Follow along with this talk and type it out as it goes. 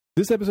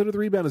This episode of The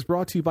Rebound is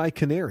brought to you by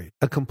Canary,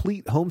 a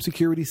complete home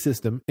security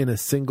system in a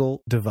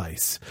single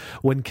device.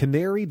 When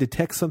Canary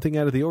detects something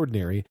out of the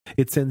ordinary,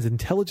 it sends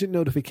intelligent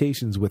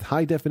notifications with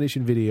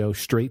high-definition video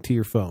straight to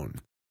your phone.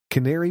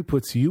 Canary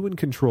puts you in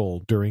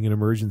control during an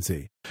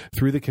emergency.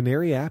 Through the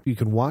Canary app, you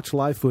can watch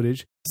live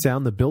footage,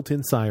 sound the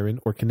built-in siren,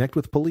 or connect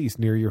with police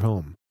near your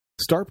home.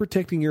 Start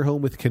protecting your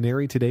home with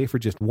Canary today for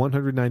just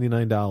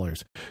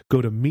 $199.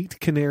 Go to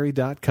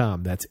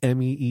meetcanary.com, that's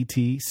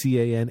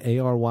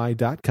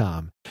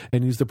MEETCANARY.com,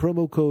 and use the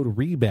promo code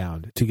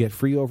REBOUND to get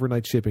free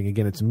overnight shipping.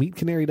 Again, it's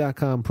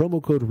meetcanary.com,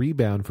 promo code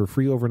REBOUND for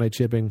free overnight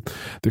shipping.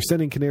 They're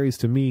sending canaries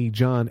to me,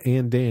 John,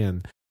 and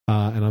Dan,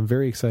 and I'm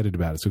very excited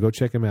about it. So go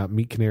check them out,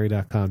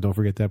 meetcanary.com. Don't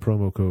forget that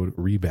promo code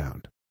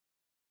REBOUND.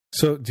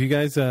 So do you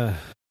guys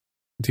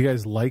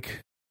like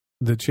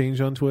the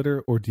change on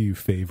Twitter, or do you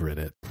favorite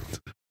it?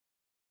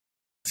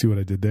 See what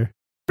I did there?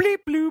 Bleep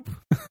bloop.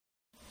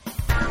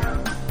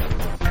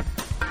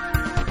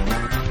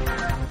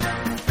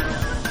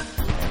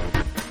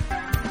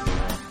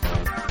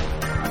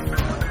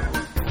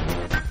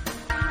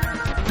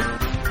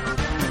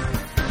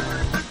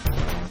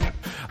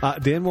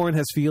 Dan Morin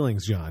has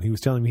feelings, John. He was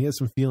telling me he has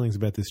some feelings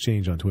about this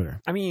change on Twitter.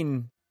 I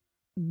mean,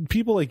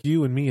 people like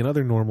you and me and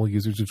other normal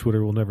users of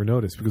Twitter will never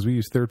notice because we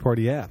use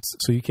third-party apps,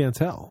 so you can't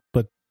tell.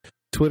 But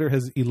Twitter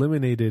has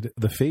eliminated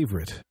the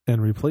favorite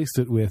and replaced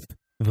it with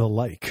the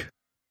like.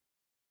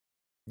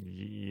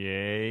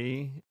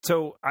 Yay.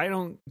 So I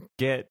don't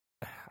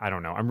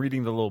know. I'm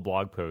reading the little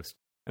blog post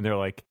and they're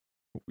like,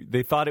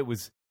 they thought it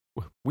was,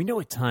 we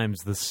know at times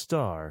the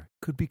star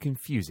could be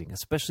confusing,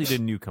 especially to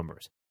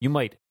newcomers. You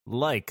might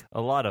like a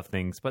lot of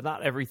things, but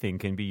not everything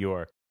can be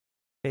your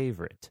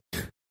favorite.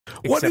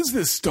 What is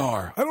this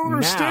star? I don't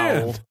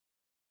understand. Now,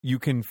 you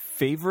can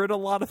favorite a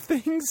lot of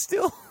things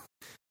still?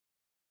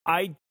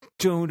 I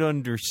don't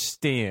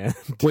understand.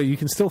 Wait, you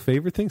can still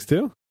favorite things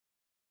too?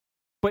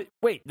 But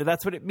wait,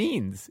 that's what it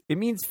means. It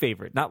means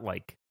favorite, not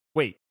like.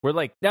 Wait, we're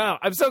like, no,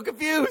 I'm so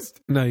confused.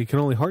 No, you can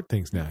only heart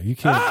things now. You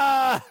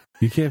can't.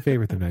 You can't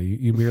favorite them now.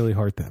 You merely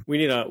heart them. We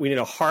need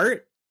a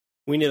heart.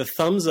 We need a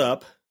thumbs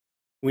up.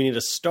 We need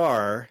a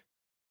star,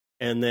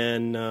 and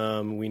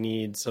then we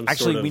need some.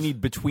 Actually, sort of... we need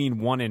between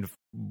 1 and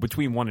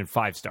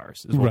 5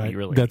 stars. Is what right. we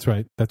really. That's need.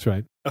 right. That's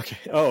right. Okay.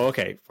 Oh,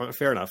 okay.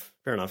 Fair enough.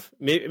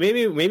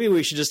 Maybe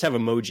we should just have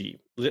emoji.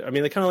 I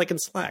mean, they're kind of like in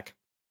Slack.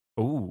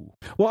 Ooh.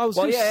 Well, I was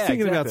thinking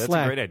exactly. about That's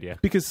Slack. a great idea.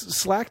 Because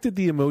Slack did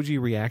the emoji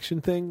reaction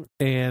thing,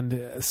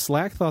 and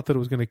Slack thought that it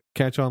was going to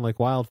catch on like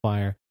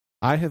wildfire.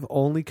 I have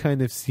only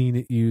kind of seen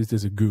it used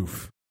as a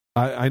goof.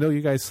 I know you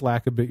guys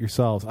Slack a bit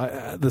yourselves.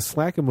 The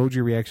Slack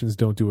emoji reactions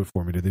don't do it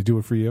for me. Do they do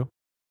it for you?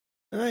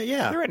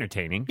 Yeah. They're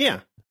entertaining.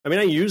 Yeah. I mean,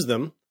 I use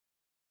them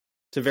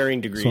to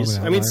varying degrees.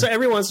 I mean, so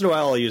every once in a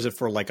while I'll use it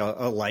for like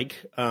a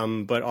like,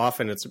 but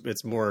often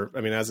it's more, I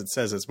mean, as it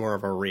says, it's more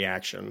of a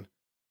reaction.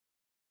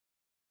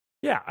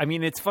 Yeah, I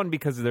mean, it's fun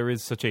because there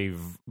is such a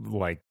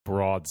like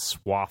broad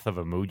swath of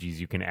emojis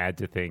you can add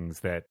to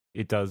things that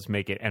it does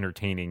make it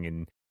entertaining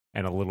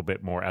and a little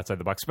bit more outside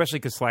the box, especially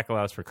because Slack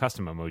allows for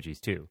custom emojis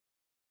too.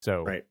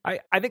 So right. I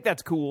think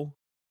that's cool.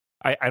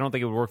 I don't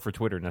think it would work for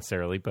Twitter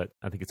necessarily, but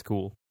I think it's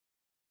cool.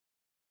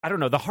 I don't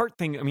know. The heart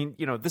thing, I mean,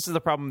 this is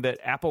the problem that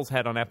Apple's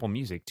had on Apple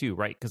Music too,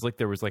 right? Because like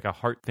there was like a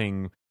heart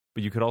thing,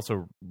 but you can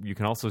also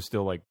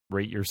still like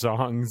rate your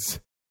songs.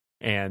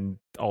 And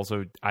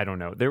also, I don't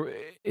know,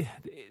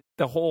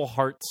 the whole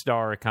heart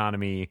star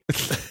economy,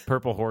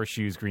 purple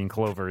horseshoes, green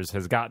clovers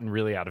has gotten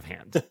really out of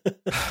hand.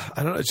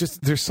 I don't know. It's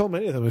just, there's so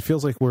many of them. It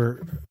feels like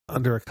we're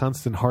under a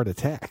constant heart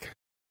attack.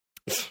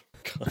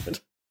 God.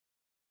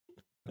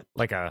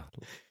 Like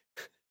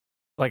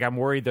I'm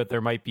worried that there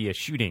might be a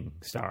shooting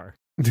star.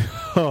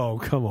 Oh,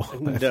 come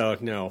on. No.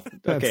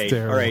 That's okay.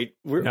 terrible. All right.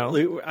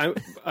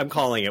 I'm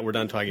calling it. We're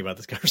done talking about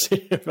this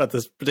conversation, about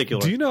this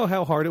particular. Do you know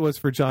how hard it was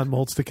for John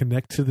Moltz to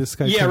connect to this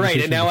guy? Yeah,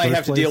 right. And now I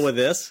have to deal with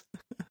this.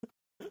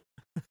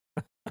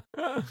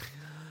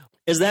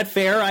 Is that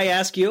fair, I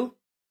ask you?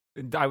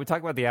 I would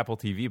talk about the Apple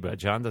TV, but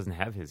John doesn't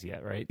have his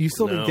yet, right? You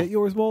still didn't get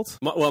yours, Moltz?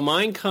 Well,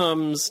 mine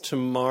comes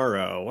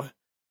tomorrow.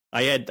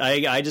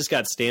 I just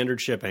got standard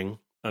shipping,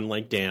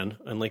 unlike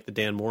the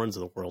Dan Morins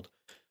of the world,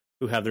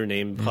 who have their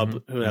name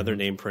have their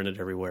name printed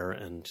everywhere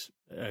and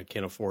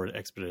can't afford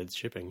expedited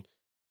shipping.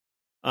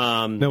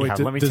 Let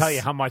me tell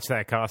you how much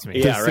that cost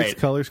me. Does 6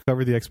 colors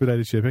cover the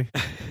expedited shipping?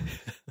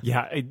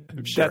 Yeah,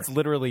 that's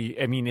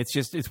literally. I mean, it's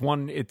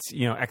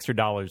extra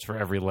dollars for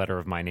every letter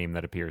of my name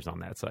that appears on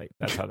that site.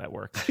 That's how that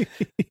works.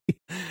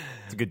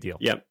 It's a good deal.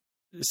 Yep.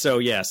 So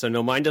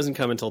no, mine doesn't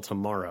come until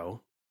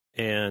tomorrow,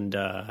 and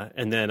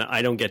then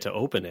I don't get to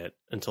open it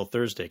until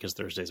Thursday because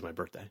Thursday's my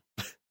birthday.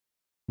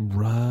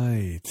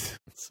 Right.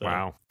 So,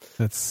 wow.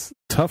 That's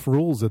tough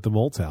rules at the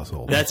Moltz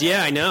household.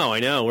 I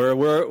know.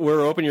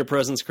 We're open your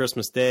presents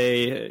Christmas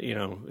Day.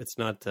 It's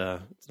not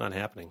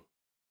happening.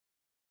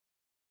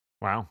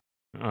 Wow.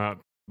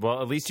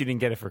 Well, at least you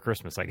didn't get it for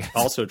Christmas, I guess.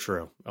 Also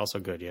true. Also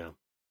good, yeah.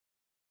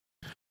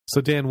 So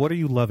Dan, what are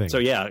you loving? So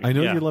yeah, I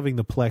know you're loving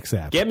the Plex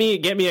app. Get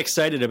me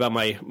excited about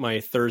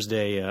my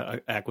Thursday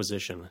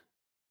acquisition.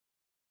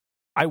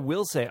 I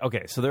will say,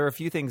 okay, so there are a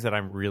few things that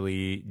I'm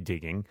really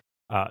digging.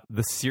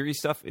 The series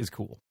stuff is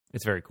cool.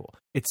 It's very cool.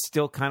 It's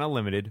still kind of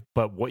limited,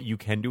 but what you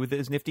can do with it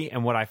is nifty.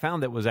 And what I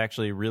found that was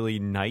actually really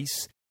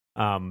nice,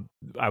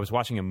 I was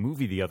watching a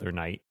movie the other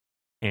night,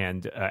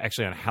 and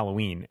actually on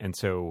Halloween. And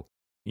so,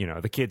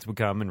 the kids would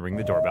come and ring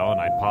the doorbell,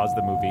 and I'd pause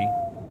the movie.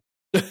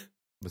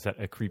 Was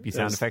that a creepy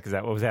sound effect? Is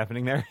that what was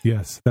happening there?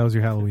 Yes, that was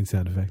your Halloween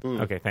sound effect.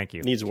 Okay, thank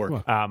you. Needs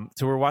work.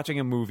 So we're watching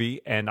a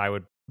movie, and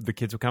the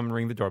kids would come and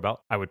ring the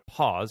doorbell. I would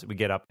pause, we'd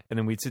get up, and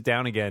then we'd sit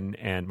down again,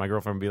 and my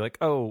girlfriend would be like,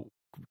 oh,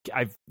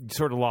 I've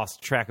sort of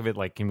lost track of it.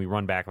 Like, can we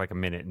run back like a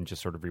minute and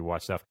just sort of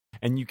rewatch stuff?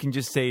 And you can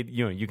just say,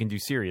 you can do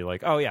Siri,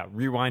 like, oh yeah,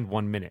 rewind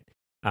 1 minute,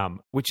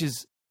 which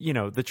is,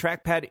 the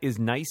trackpad is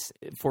nice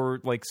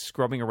for like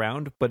scrubbing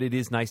around, but it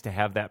is nice to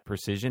have that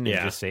precision and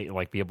just say,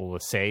 like, be able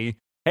to say,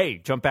 hey,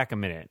 jump back a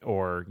minute,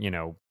 or,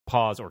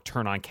 pause or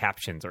turn on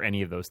captions or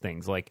any of those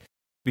things. Like,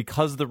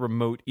 because the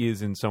remote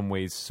is in some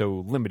ways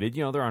so limited,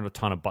 there aren't a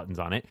ton of buttons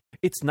on it.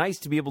 It's nice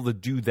to be able to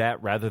do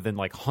that rather than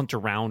like hunt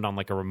around on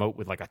like a remote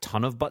with like a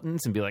ton of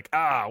buttons and be like,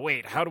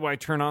 wait, how do I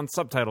turn on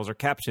subtitles or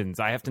captions?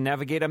 I have to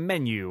navigate a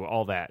menu,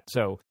 all that.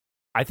 So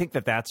I think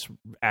that that's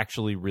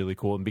actually really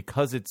cool. And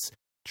because it's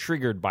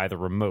triggered by the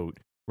remote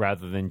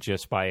rather than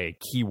just by a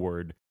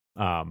keyword,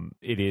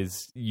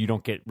 you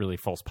don't get really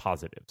false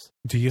positives.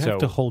 Do you have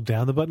to hold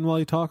down the button while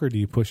you talk, or do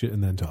you push it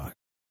and then talk?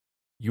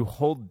 You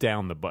hold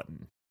down the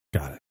button.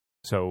 Got it.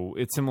 So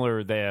it's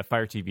similar. The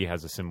Fire TV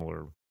has a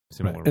similar.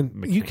 Right.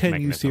 And you can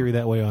use Siri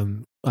that way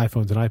on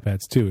iPhones and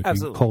iPads too. If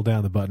Absolutely. you hold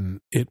down the button,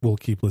 it will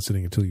keep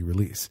listening until you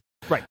release.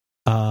 Right.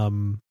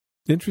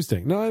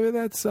 Interesting. No, I mean,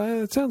 that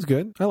sounds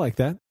good. I like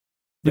that.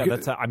 Yeah,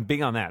 I'm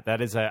big on that. That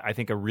is, I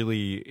think,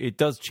 it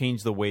does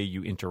change the way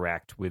you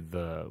interact with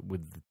the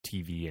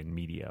TV and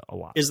media a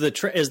lot. Is the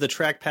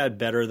trackpad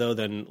better though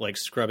than like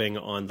scrubbing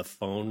on the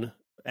phone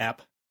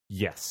app?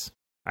 Yes,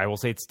 I will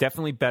say it's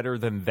definitely better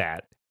than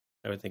that.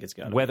 I would think it's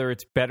got whether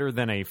it's better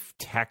than a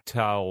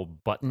tactile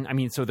button. I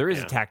mean, so there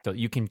is a tactile.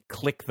 You can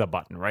click the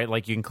button, right?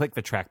 Like you can click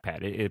the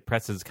trackpad. It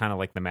presses kind of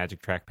like the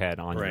Magic Trackpad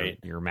on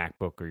your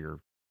MacBook or your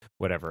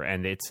whatever,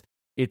 and it's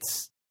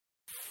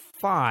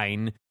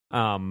fine.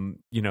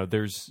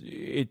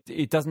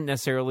 It doesn't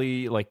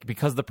necessarily like,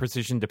 because the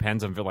precision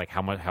depends on like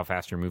how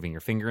fast you're moving your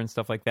finger and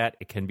stuff like that.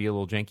 It can be a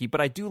little janky, but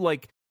I do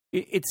like.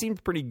 It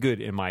seemed pretty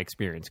good in my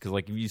experience, because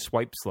like if you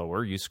swipe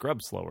slower, you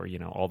scrub slower,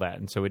 all that,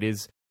 and so it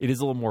is a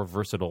little more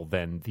versatile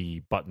than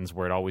the buttons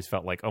where it always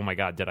felt like, oh my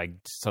god, did I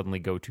suddenly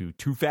go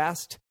too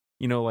fast?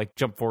 Like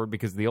jump forward,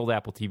 because the old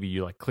Apple TV,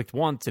 you like clicked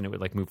once and it would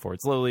like move forward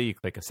slowly. You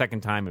click a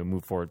second time, it would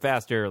move forward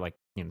faster, like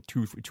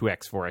 2x,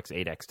 4x,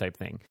 8x type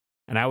thing.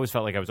 And I always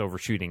felt like I was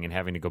overshooting and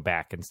having to go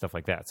back and stuff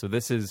like that. So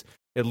this is,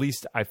 at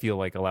least I feel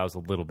like, allows a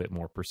little bit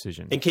more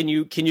precision. And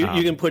you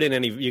can put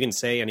in you can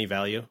say any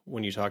value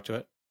when you talk to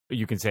it.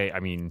 You can say,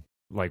 I mean,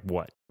 like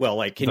what? Well,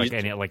 like can like you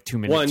any, like 2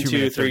 minutes, 1,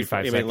 2, 3,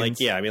 35 seconds.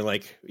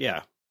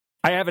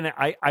 I haven't.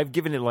 I've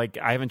given it like,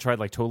 I haven't tried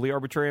like totally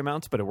arbitrary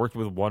amounts, but it worked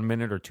with 1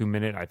 minute or 2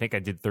 minute. I think I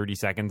did 30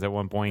 seconds at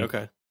one point.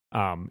 Okay.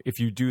 If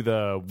you do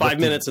the 5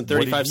 minutes and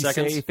 35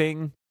 seconds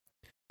thing,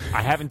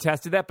 I haven't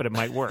tested that, but it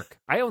might work.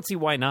 I don't see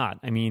why not.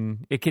 I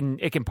mean, it can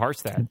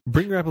parse that.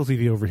 Bring your Apple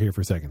TV over here for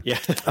a second. Yeah.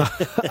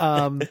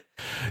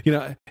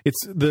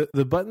 It's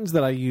the buttons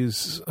that I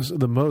use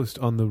the most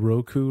on the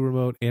Roku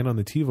remote and on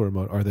the TiVo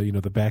remote are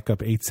the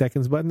backup 8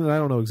 seconds button, and I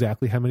don't know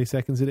exactly how many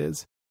seconds it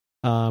is.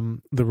 The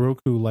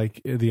Roku,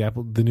 like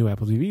the new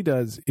Apple TV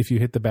does, if you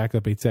hit the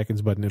backup 8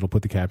 seconds button, it'll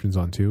put the captions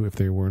on too if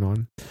they weren't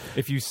on.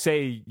 If you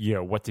say,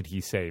 what did he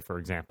say, for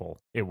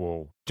example, it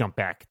will jump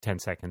back 10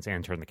 seconds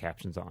and turn the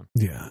captions on.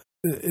 Yeah.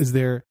 Is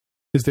there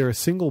a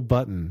single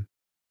button,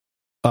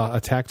 a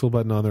tactile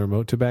button on the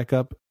remote to back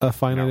up a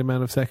finite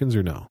amount of seconds,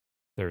 or no?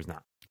 There's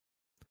not.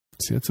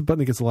 See, that's a button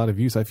that gets a lot of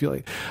use. I feel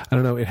like, I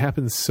don't know, it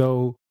happens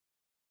so...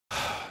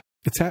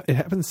 It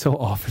happens so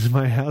often in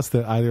my house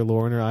that either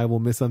Lauren or I will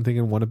miss something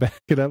and want to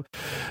back it up.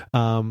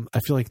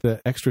 I feel like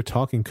the extra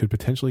talking could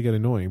potentially get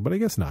annoying, but I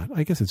guess not.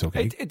 I guess it's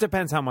okay. It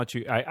depends how much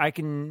I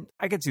can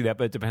see that,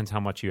 but it depends how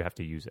much you have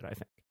to use it, I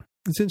think.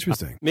 It's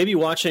interesting. Maybe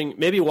watching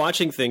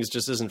things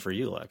just isn't for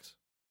you, Lex.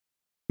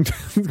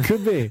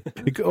 Could be.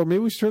 Or maybe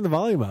we should turn the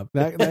volume up.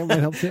 That might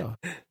help too.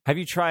 Have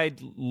you tried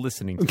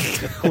listening to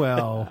it?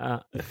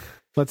 Well,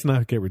 let's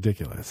not get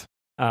ridiculous.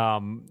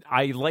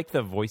 I like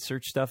the voice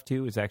search stuff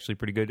too. It's actually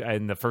pretty good.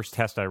 And the first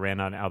test I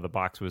ran out of the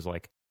box was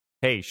like,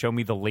 hey, show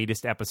me the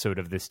latest episode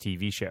of this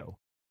TV show,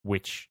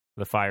 which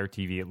the Fire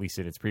TV, at least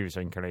in its previous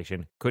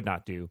incarnation, could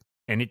not do.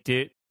 And it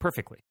did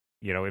perfectly.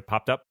 It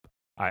popped up.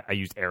 I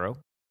used Arrow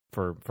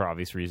for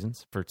obvious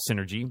reasons, for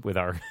synergy with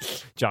our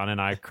John and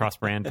I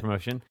cross-brand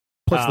promotion.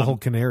 Plus the whole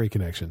Canary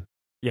connection.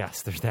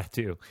 Yes, there's that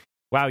too.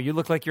 Wow, you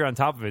look like you're on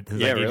top of it,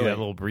 because I gave you that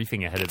little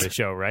briefing ahead of the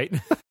show, right?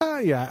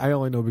 Yeah, I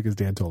only know because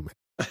Dan told me.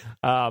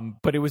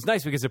 But it was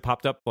nice because it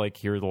popped up like,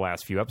 here are the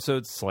last few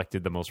episodes,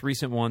 selected the most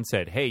recent one,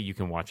 said, hey, you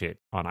can watch it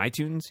on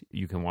iTunes,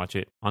 you can watch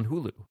it on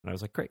Hulu. And I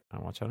was like, great,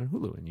 I'll watch it on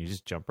Hulu. And you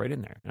just jump right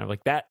in there. And I'm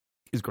like, that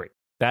is great.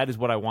 That is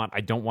what I want.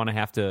 I don't want to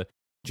have to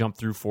jump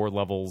through 4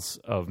 levels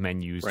of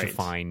menus to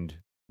find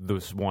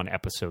this one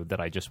episode that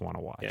I just want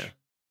to watch.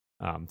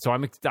 Yeah. So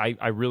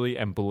I really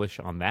am bullish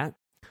on that.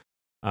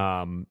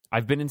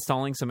 I've been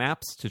installing some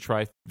apps to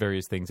try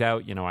various things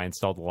out. I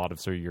installed a lot of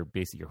sort of your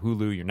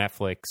Hulu, your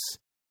Netflix,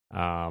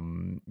 a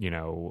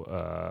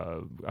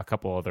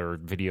couple other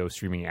video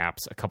streaming apps,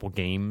 a couple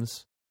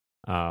games,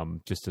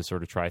 just to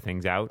sort of try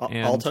things out.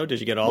 And Alto? Did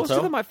you get Alto? Most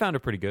of them I found are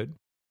pretty good.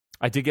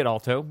 I did get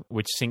Alto,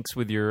 which syncs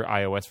with your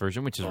iOS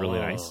version, which is really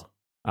nice.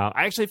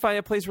 I actually find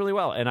it plays really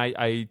well. And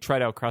I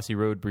tried out Crossy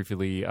Road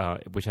briefly,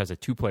 which has a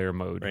 2-player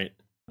mode, right?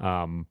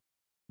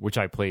 Which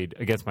I played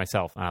against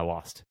myself, and I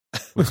lost,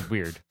 which is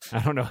weird. I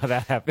don't know how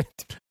that happened.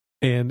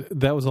 And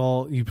that was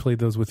all, you played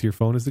those with your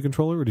phone as the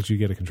controller, or did you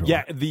get a controller?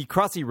 Yeah, the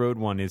Crossy Road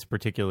one is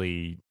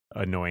particularly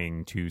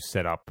annoying to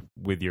set up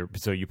with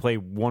so you play,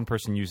 one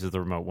person uses the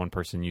remote, one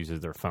person uses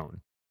their phone.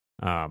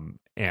 So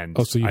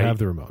you have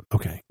the remote.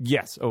 Okay.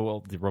 Yes. Oh,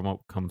 well, the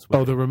remote comes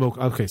with the remote.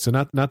 Okay, so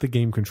not the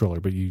game controller,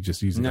 but you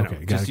just use it. No,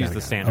 okay, just use the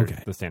standard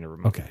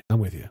remote. Okay, I'm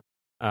with you.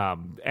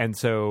 And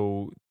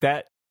so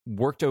that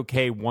worked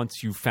okay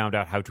once you found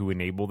out how to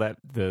enable that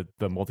the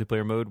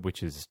multiplayer mode,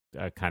 which is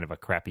kind of a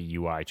crappy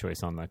UI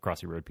choice on the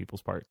Crossy Road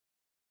people's part.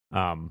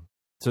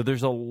 So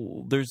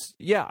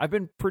I've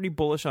been pretty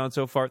bullish on it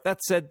so far.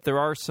 That said, there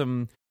are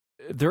some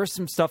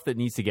stuff that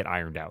needs to get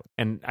ironed out.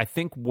 And I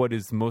think what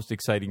is most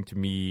exciting to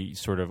me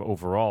sort of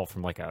overall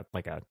from like a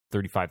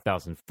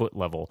 35,000 foot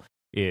level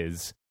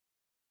is,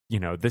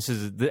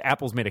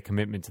 Apple's made a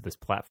commitment to this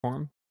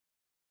platform.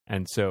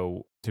 And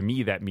so to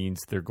me, that means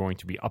they're going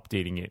to be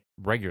updating it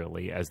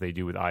regularly as they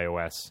do with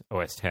iOS,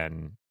 OS X,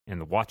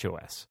 and the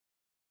watchOS.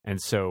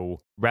 And so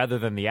rather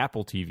than the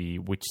Apple TV,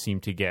 which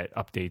seemed to get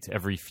updates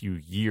every few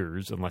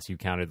years, unless you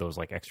counted those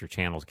like extra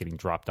channels getting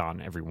dropped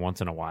on every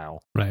once in a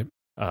while. Right.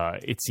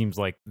 It seems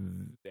like,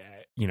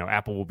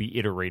 Apple will be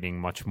iterating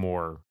much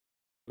more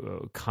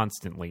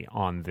constantly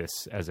on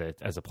this as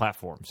a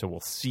platform. So we'll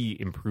see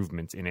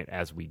improvements in it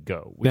as we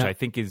go, which I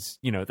think is,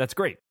 that's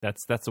great.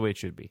 That's the way it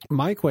should be.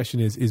 My question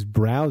is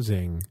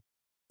browsing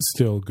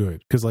still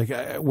good? Because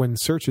when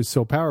search is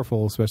so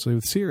powerful, especially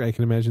with Siri, I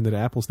can imagine that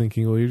Apple's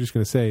thinking, well, you're just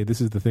going to say, this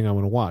is the thing I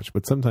want to watch.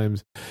 But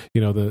sometimes,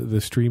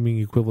 the streaming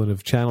equivalent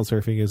of channel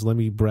surfing is, let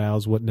me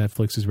browse what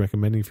Netflix is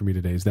recommending for me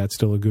today. Is that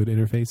still a good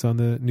interface on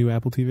the new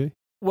Apple TV?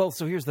 Well,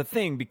 so here's the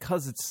thing.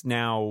 Because it's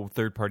now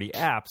third-party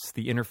apps,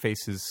 the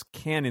interfaces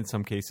can, in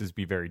some cases,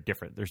 be very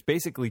different. There's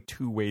basically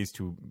 2 ways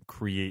to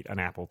create an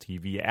Apple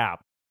TV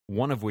app,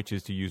 one of which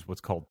is to use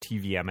what's called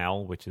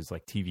TVML, which is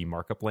like TV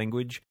markup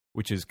language,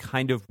 which is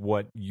kind of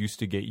what used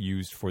to get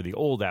used for the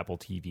old Apple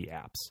TV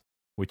apps,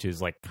 which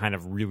is like kind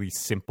of really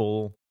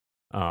simple,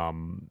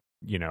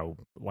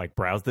 like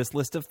browse this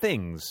list of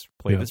things,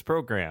 play this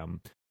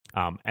program.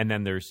 And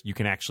then you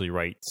can actually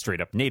write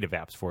straight up native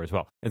apps for as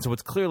well. And so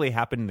what's clearly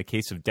happened in the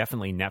case of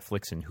definitely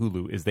Netflix and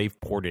Hulu is they've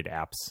ported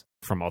apps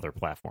from other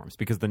platforms,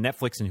 because the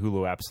Netflix and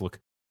Hulu apps look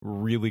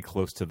really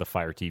close to the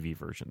Fire TV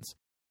versions.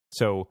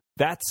 So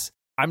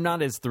I'm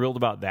not as thrilled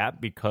about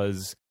that,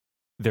 because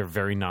they're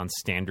very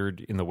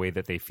non-standard in the way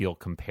that they feel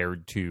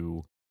compared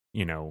to,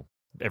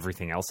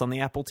 everything else on the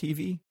Apple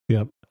TV.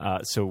 Yep.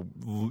 So,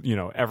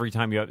 every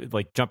time you have,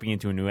 like, jumping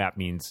into a new app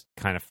means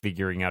kind of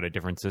figuring out a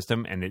different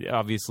system. And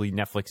obviously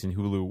Netflix and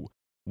Hulu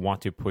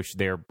want to push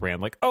their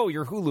brand, like, oh,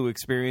 your Hulu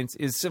experience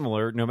is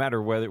similar no matter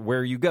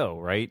where you go,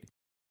 right?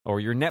 Or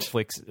your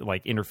Netflix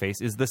like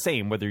interface is the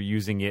same, whether you're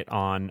using it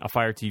on a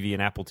Fire TV,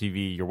 an Apple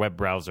TV, your web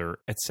browser,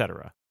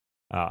 etc.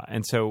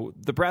 And so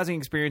the browsing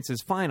experience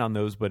is fine on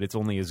those, but it's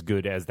only as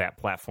good as that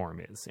platform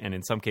is. And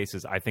in some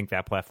cases, I think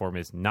that platform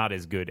is not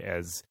as good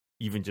as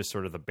even just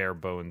sort of the bare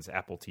bones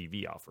Apple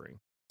TV offering.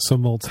 So,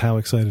 Moltz, how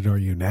excited are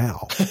you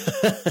now?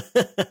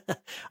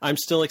 I'm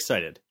still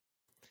excited.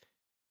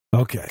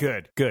 Okay.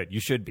 Good.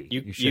 You should be.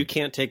 You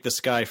can't take the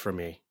sky from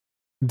me.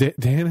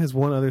 Dan has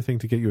one other thing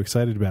to get you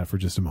excited about for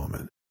just a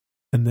moment,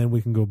 and then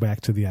we can go back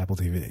to the Apple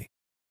TV.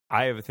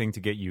 I have a thing to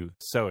get you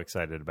so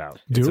excited about.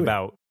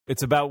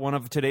 It's about one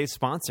of today's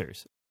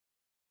sponsors.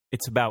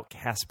 It's about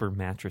Casper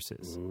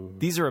mattresses. Ooh.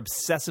 These are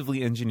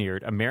obsessively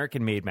engineered,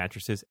 American-made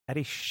mattresses at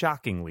a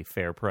shockingly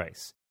fair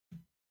price.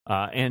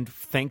 And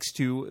thanks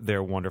to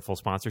their wonderful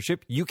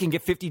sponsorship, you can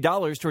get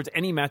 $50 towards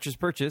any mattress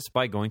purchase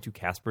by going to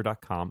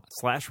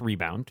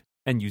Casper.com/rebound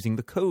and using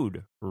the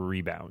code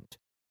REBOUND.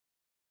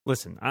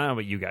 Listen, I don't know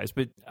about you guys,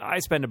 but I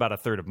spend about a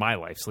third of my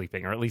life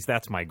sleeping, or at least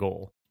that's my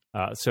goal.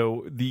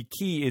 So the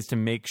key is to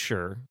make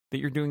sure that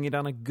you're doing it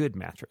on a good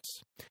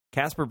mattress.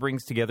 Casper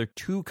brings together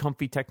 2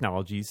 comfy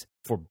technologies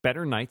for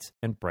better nights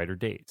and brighter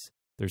days.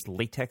 There's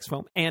latex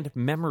foam and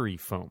memory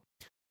foam.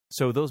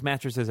 So those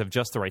mattresses have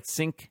just the right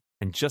sink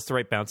and just the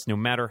right bounce no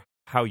matter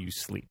how you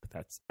sleep.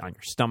 That's on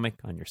your stomach,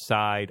 on your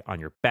side, on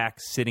your back,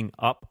 sitting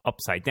up,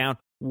 upside down,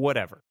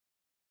 whatever.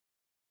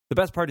 The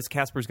best part is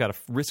Casper's got a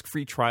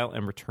risk-free trial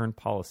and return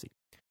policy.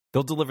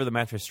 They'll deliver the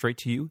mattress straight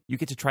to you. You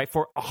get to try it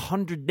for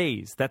 100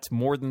 days. That's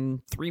more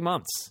than 3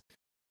 months.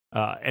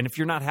 And if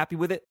you're not happy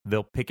with it,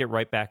 they'll pick it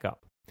right back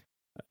up.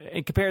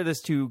 And compare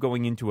this to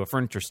going into a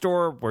furniture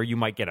store where you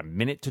might get a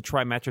minute to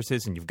try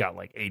mattresses and you've got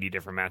like 80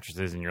 different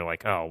mattresses and you're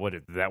like, oh,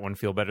 did that one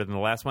feel better than the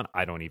last one?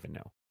 I don't even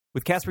know.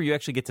 With Casper, you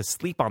actually get to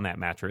sleep on that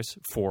mattress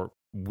for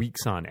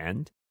weeks on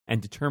end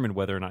and determine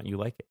whether or not you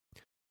like it.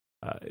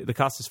 The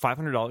cost is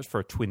 $500 for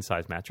a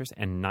twin-size mattress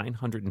and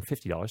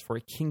 $950 for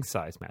a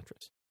king-size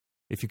mattress.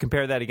 If you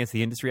compare that against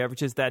the industry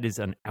averages, that is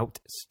an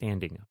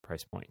outstanding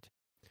price point.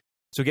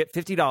 So get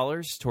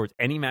 $50 towards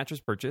any mattress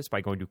purchase by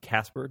going to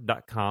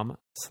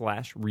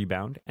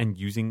casper.com/rebound and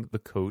using the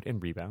code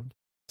and rebound.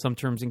 Some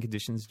terms and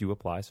conditions do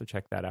apply, so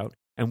check that out.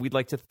 And we'd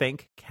like to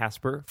thank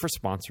Casper for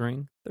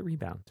sponsoring the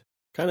Rebound.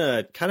 Kind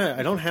of.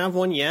 I don't have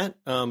one yet,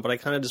 but I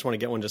kind of just want to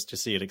get one just to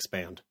see it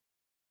expand,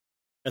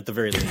 at the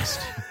very least.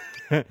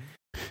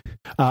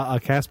 A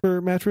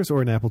Casper mattress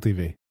or an Apple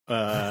TV?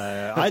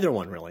 Either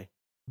one, really.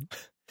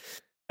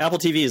 Apple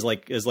TV is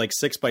like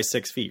 6 by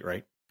 6 feet,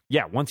 right?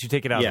 Yeah, once you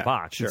take it out of the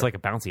box, sure. It's like a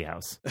bouncy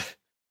house.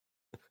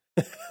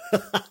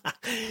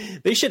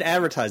 They should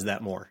advertise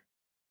that more.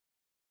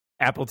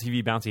 Apple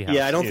TV bouncy house.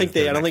 Yeah, I don't think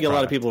a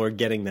lot of people are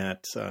getting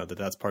that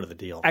that's part of the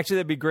deal. Actually,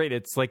 that'd be great.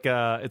 It's like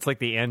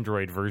the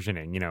Android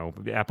versioning. You know,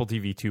 Apple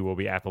TV 2 will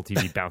be Apple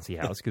TV bouncy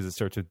house because it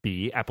starts with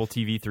B. Apple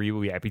TV 3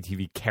 will be Apple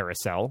TV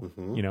carousel.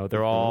 Mm-hmm. You know,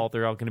 they're all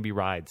going to be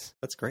rides.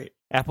 That's great.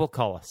 Apple,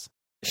 call us.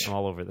 I'm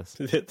all over this.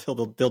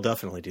 They'll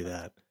definitely do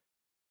that.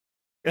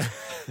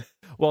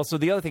 Well, so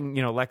the other thing,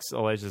 you know, Lex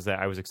alleges that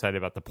I was excited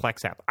about the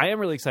Plex app. I am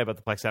really excited about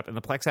the Plex app, and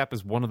the Plex app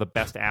is one of the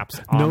best apps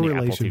on the Apple TV.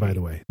 No relation, by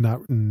the way.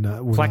 Not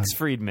Plex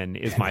Friedman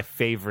is my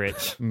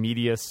favorite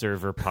media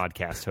server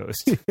podcast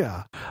host.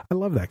 Yeah, I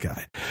love that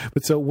guy.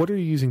 But so what are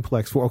you using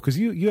Plex for? Oh, because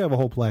you have a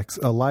whole Plex,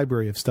 a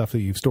library of stuff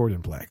that you've stored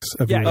in Plex.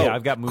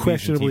 I've got movies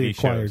questionably and TV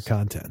acquired shows.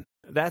 content.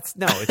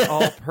 It's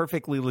all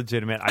perfectly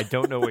legitimate. I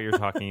don't know what you're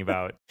talking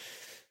about.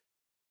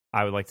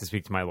 I would like to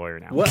speak to my lawyer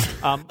now. Okay.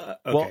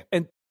 Well,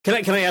 and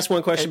Can I ask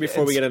one question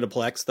before we get into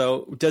Plex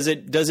though? Does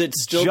it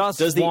still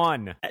does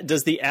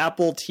the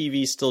Apple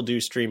TV still do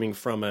streaming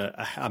from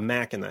a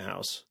Mac in the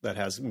house that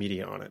has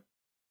media on it,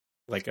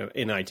 like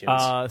in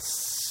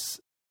iTunes?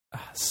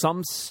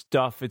 Some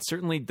stuff it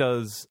certainly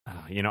does.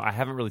 I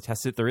haven't really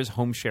tested it. There is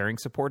home sharing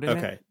support in it.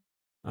 Okay,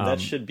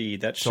 that should be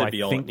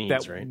all it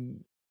needs, right?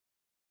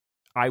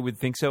 I would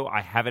think so.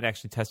 I haven't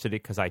actually tested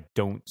it because I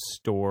don't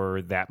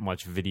store that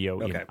much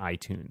video in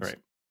iTunes. Right,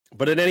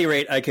 but at any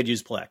rate, I could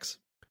use Plex.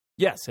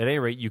 Yes, at any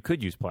rate, you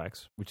could use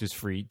Plex, which is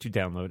free to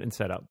download and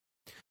set up.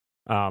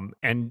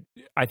 And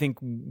I think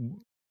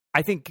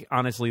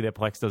honestly that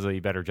Plex does a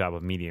better job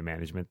of media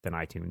management than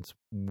iTunes,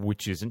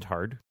 which isn't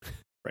hard,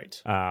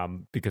 right?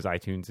 Because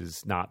iTunes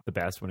is not the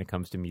best when it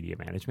comes to media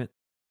management.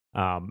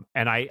 And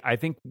I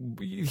think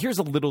here's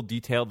a little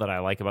detail that I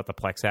like about the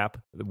Plex app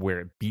where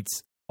it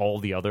beats all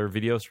the other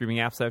video streaming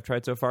apps that I've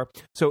tried so far.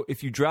 So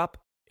if you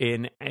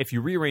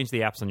rearrange the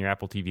apps on your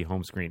Apple TV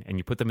home screen and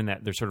you put them in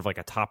that, they're sort of like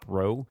a top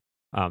row.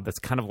 That's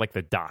kind of like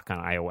the dock on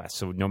iOS.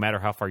 So no matter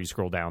how far you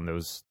scroll down,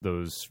 those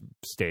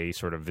stay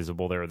sort of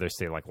visible there. Or they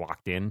stay like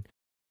locked in.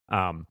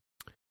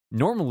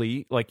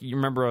 Normally, like you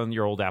remember on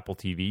your old Apple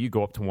TV, you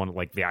go up to one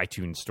like the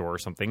iTunes store or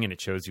something, and it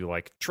shows you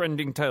like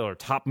trending title or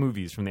top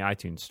movies from the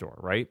iTunes store,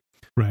 right?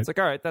 Right. It's like,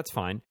 all right, that's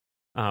fine.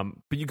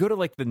 But you go to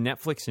like the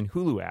Netflix and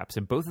Hulu apps,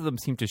 and both of them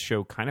seem to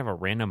show kind of a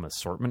random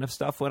assortment of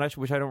stuff,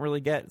 which I don't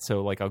really get.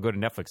 So like I'll go to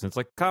Netflix and it's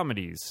like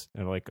comedies,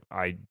 and like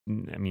I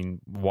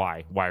mean,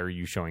 why are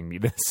you showing me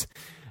this?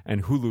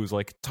 And Hulu's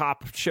like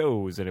top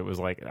shows, and it was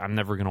like I'm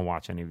never gonna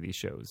watch any of these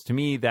shows. To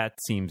me, that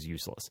seems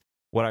useless.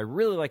 What I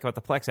really like about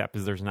the Plex app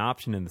is there's an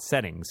option in the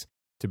settings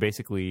to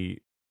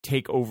basically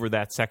take over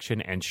that section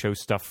and show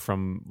stuff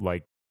from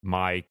like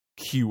my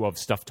queue of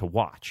stuff to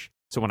watch.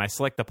 So when I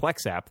select the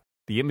Plex app,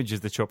 the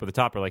images that show up at the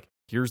top are like,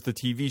 here's the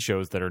TV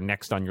shows that are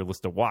next on your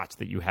list to watch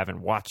that you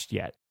haven't watched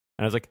yet.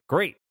 And I was like,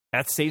 great,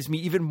 that saves me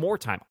even more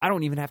time. I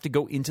don't even have to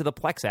go into the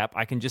Plex app.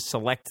 I can just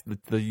select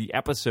the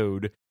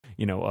episode,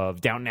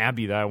 of Downton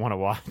Abbey that I want to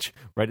watch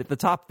right at the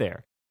top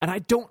there. And I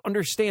don't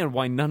understand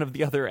why none of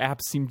the other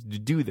apps seem to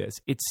do this.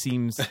 It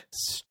seems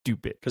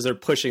stupid. Because they're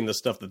pushing the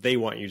stuff that they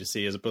want you to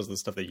see as opposed to the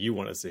stuff that you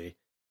want to see.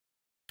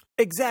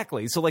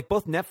 Exactly. So like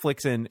both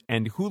Netflix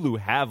and Hulu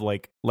have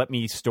like let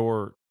me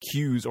store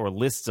queues or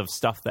lists of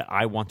stuff that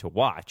I want to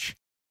watch.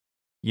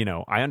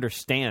 I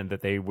understand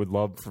that they would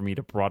love for me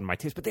to broaden my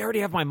taste, but they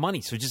already have my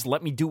money, so just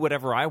let me do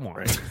whatever I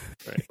want.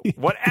 Right.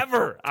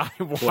 Whatever I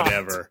want.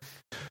 Whatever.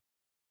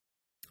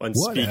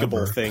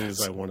 Unspeakable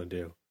things I want to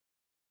do.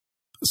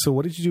 So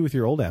what did you do with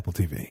your old Apple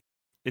TV?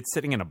 It's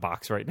sitting in a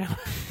box right now.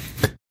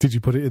 Did you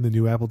put it in the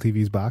new Apple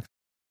TV's box?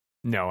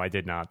 No, I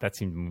did not. That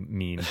seemed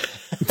mean.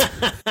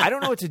 I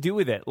don't know what to do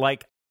with it.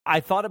 Like, I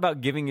thought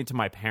about giving it to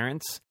my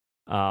parents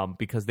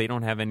because they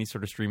don't have any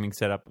sort of streaming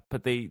setup,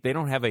 but they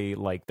don't have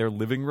their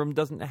living room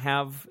doesn't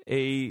have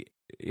a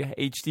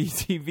HD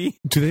TV.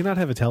 Do they not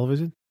have a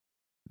television?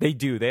 They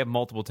do. They have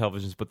multiple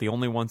televisions, but the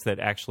only ones that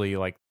actually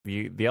like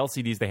the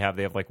LCDs they have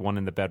like one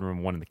in the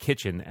bedroom, one in the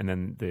kitchen, and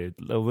then the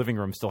living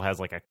room still has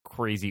like a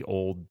crazy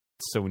old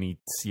Sony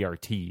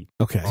CRT.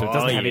 Okay. So it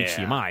doesn't have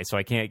HDMI, so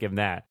I can't give them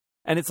that.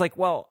 And it's like,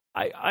 well,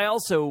 I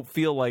also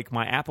feel like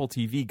my Apple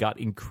TV got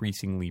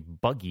increasingly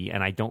buggy,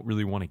 and I don't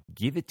really want to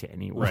give it to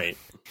anyone. Right.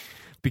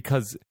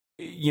 Because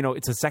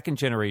it's a second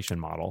generation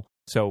model,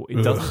 so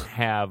it doesn't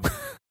have.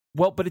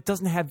 Well, but it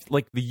doesn't have,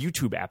 like, the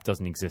YouTube app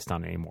doesn't exist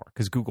on it anymore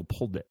because Google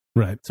pulled it.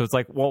 Right. So it's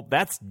like, well,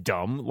 that's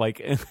dumb. Like,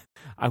 am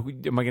I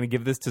going to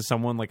give this to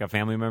someone, like a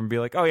family member, and be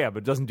like, oh, yeah, but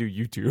it doesn't do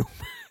YouTube?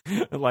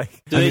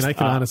 Like, I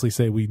can honestly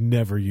say we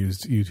never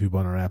used YouTube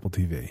on our Apple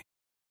TV.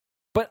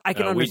 But I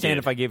can understand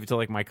did. if I gave it to,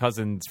 like, my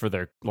cousins for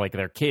their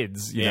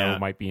kids, you know,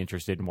 might be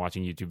interested in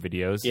watching YouTube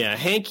videos. Yeah,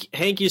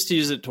 Hank used to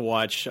use it to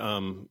watch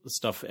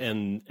stuff,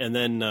 and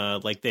then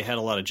like they had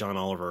a lot of John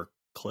Oliver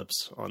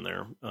clips on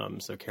there.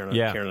 So Karen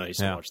and I used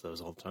to watch those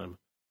all the time.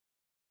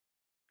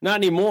 Not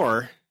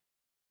anymore.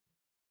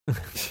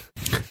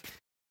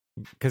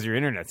 Because your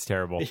internet's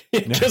terrible.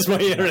 Because my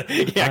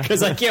internet. Yeah,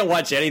 because I can't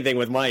watch anything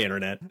with my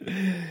internet.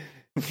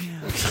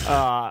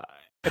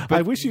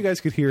 I wish you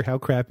guys could hear how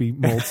crappy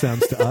Mold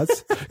sounds to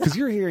us, because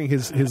you're hearing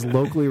his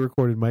locally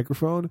recorded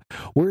microphone.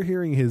 We're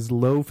hearing his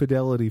low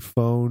fidelity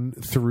phone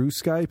through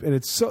Skype, and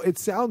it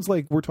sounds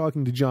like we're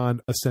talking to John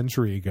a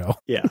century ago.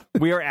 Yeah,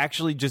 we are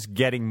actually just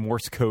getting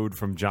Morse code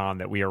from John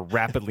that we are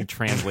rapidly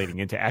translating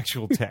into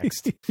actual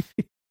text.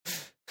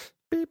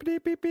 Beep,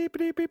 beep, beep, beep,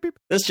 beep, beep, beep.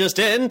 This just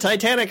in: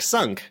 Titanic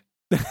sunk.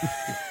 I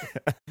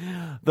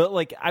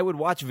would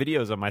watch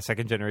videos on my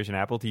second generation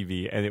Apple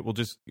TV, and it will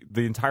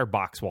the entire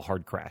box will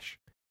hard crash.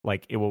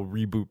 Like, it will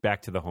reboot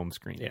back to the home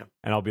screen. Yeah.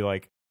 And I'll be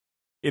like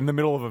in the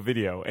middle of a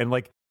video, and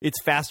like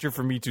it's faster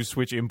for me to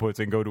switch inputs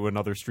and go to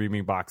another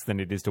streaming box than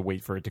it is to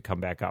wait for it to come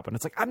back up. And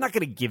it's like, I'm not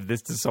going to give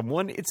this to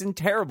someone. It's in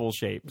terrible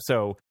shape.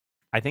 So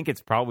I think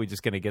it's probably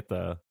just going to get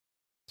the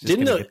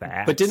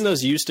axe. But didn't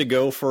those used to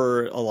go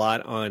for a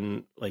lot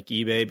on like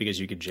eBay because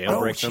you could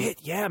jailbreak them?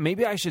 Yeah,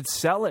 maybe I should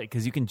sell it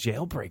because you can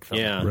jailbreak them.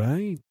 Yeah,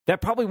 right. That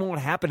probably won't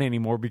happen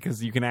anymore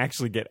because you can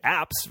actually get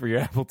apps for your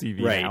Apple TV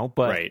now.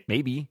 But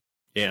maybe.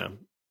 Yeah,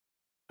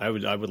 I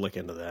would look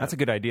into that. That's a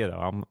good idea,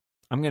 though.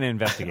 I'm going to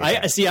investigate.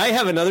 I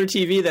have another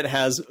TV that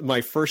has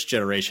my first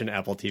generation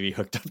Apple TV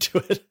hooked up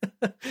to it.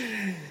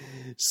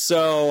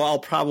 So I'll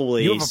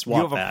probably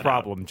swap that. You have a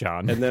problem, out.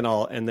 John. And then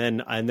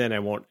I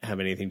won't have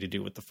anything to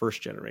do with the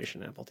first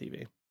generation Apple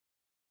TV.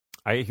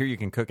 I hear you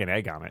can cook an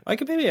egg on it. I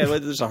could maybe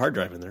there's a hard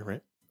drive in there,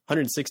 right?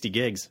 160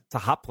 gigs. It's a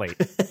hot plate.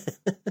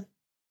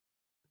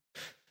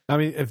 I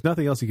mean, if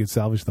nothing else, you could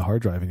salvage the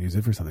hard drive and use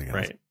it for something else.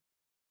 Right.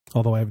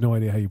 Although I have no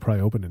idea how you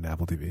probably open an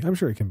Apple TV. I'm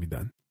sure it can be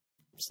done.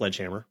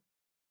 Sledgehammer.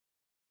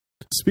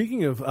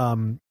 Speaking of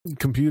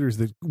computers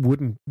that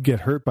wouldn't get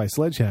hurt by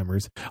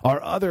sledgehammers,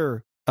 our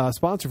other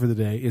sponsor for the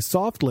day is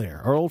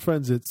SoftLayer, our old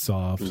friends at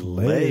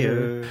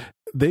SoftLayer.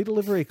 They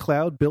deliver a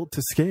cloud built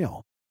to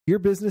scale. Your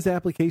business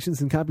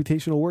applications and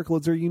computational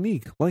workloads are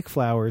unique, like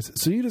flowers,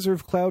 so you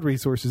deserve cloud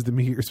resources that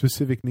meet your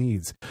specific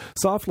needs.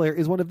 SoftLayer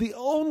is one of the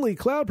only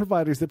cloud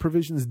providers that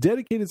provisions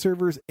dedicated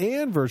servers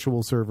and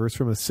virtual servers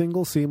from a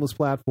single seamless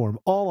platform,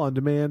 all on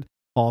demand,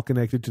 all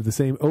connected to the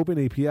same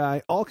open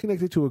API, all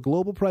connected to a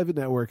global private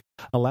network,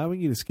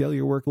 allowing you to scale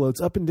your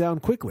workloads up and down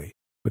quickly,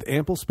 with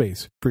ample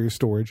space for your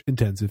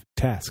storage-intensive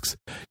tasks.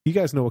 You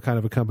guys know what kind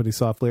of a company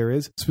SoftLayer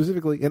is,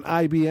 specifically an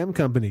IBM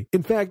company.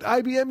 In fact,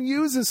 IBM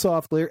uses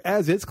SoftLayer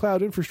as its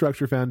cloud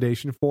infrastructure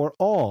foundation for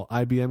all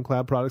IBM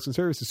cloud products and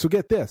services. So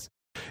get this.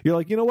 You're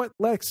like, you know what,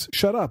 Lex,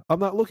 shut up. I'm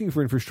not looking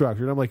for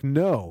infrastructure. And I'm like,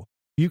 no.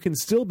 You can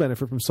still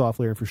benefit from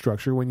SoftLayer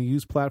infrastructure when you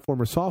use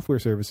platform or software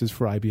services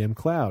for IBM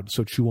Cloud,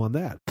 so chew on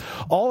that.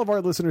 All of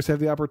our listeners have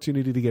the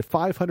opportunity to get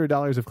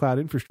 $500 of cloud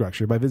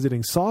infrastructure by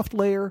visiting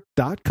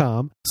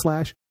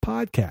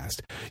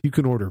softlayer.com/podcast. You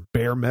can order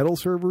bare metal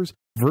servers,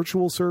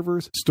 virtual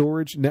servers,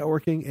 storage,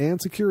 networking,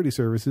 and security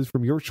services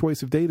from your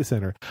choice of data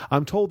center.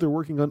 I'm told they're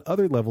working on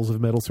other levels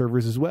of metal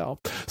servers as well.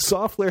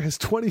 SoftLayer has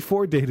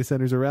 24 data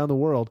centers around the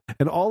world,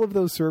 and all of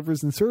those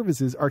servers and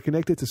services are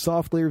connected to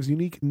SoftLayer's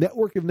unique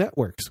network of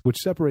networks, which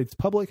separates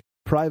public,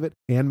 private,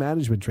 and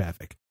management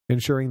traffic,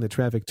 ensuring that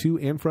traffic to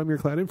and from your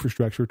cloud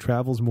infrastructure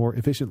travels more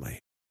efficiently.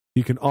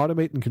 You can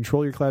automate and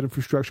control your cloud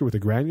infrastructure with a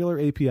granular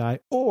API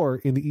or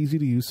in the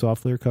easy-to-use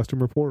SoftLayer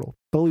customer portal.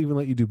 They'll even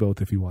let you do both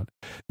if you want.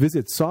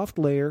 Visit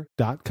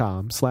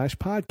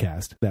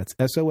softlayer.com/podcast. That's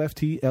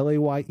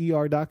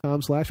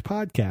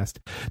SoftLayer.com/podcast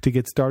to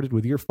get started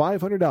with your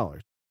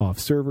 $500 off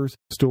servers,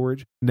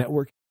 storage,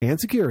 network, and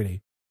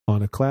security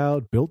on a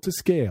cloud built to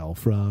scale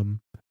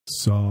from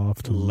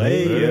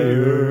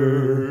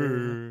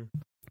SoftLayer.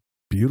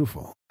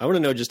 Beautiful. I want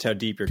to know just how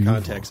deep your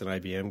contacts in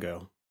IBM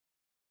go.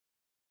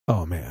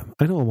 Oh, man.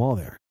 I know them all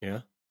there.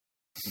 Yeah.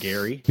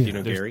 Gary. Do you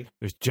know Gary?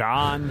 There's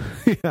John.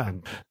 Yeah.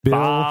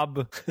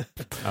 Bob.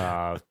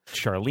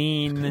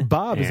 Charlene.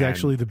 Bob is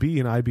actually the B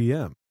in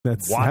IBM.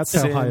 That's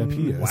how high up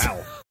he is.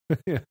 Wow.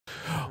 Yeah.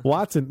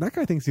 Watson, that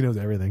guy thinks he knows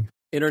everything.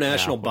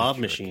 International Bob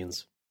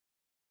machines.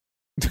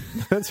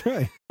 That's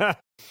right.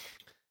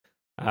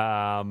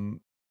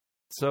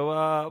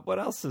 So what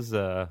else is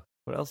going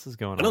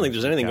on? I don't think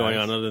there's anything going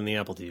on other than the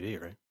Apple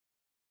TV, right?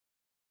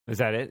 Is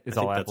that it? It's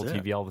all Apple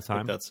TV all the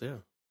time?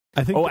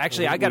 I think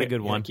actually, I got a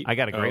good one. I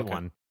got a great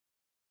one.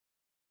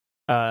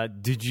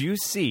 Did you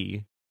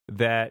see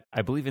that,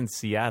 I believe in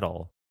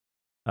Seattle,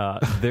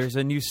 there's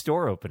a new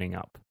store opening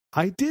up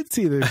I did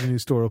see there's a new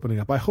store opening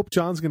up. I hope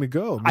John's going to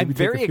go. Maybe I'm take a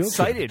very field trip.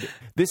 excited.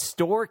 This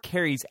store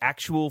carries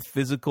actual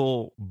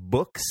physical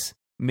books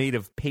made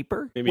of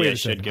paper. Maybe Wait I a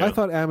should second. go. I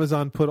thought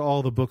Amazon put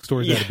all the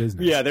bookstores out of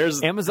business. Yeah,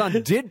 there's Amazon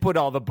did put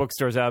all the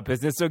bookstores out of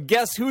business, so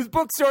guess whose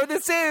bookstore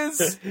this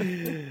is?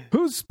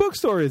 Whose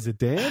bookstore is it,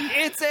 Dan?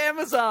 It's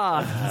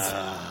Amazon.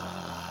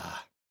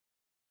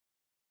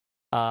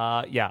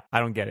 Yeah, I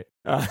don't get it.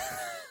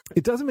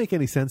 It doesn't make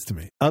any sense to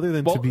me, other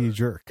than Well, to be a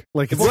jerk.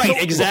 Like, it's right,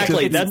 so-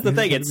 exactly. it's- That's the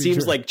thing. it's It to be a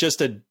seems jerk. like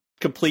just a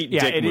complete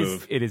Yeah, dick it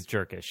move. is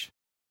jerkish.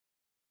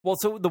 Well,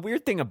 so the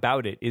weird thing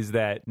about it is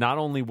that not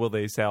only will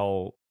they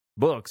sell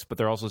books, but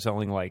they're also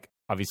selling, like,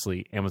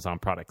 obviously Amazon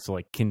products, so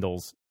like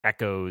Kindles,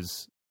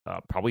 Echoes,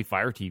 probably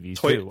Fire TVs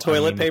too.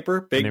 Toilet paper,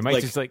 And big they might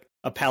like just like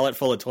a pallet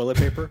full of toilet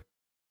paper.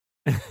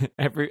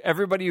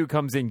 everybody who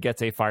comes in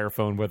gets a Fire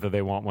phone, whether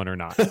they want one or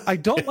not. I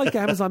don't like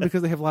Amazon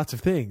because they have lots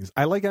of things.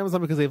 I like Amazon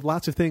because they have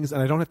lots of things,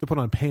 and I don't have to put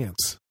on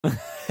pants.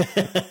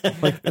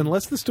 Like,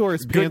 unless the store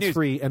is Good pants news.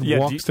 free and Yeah,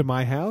 walks to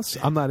my house,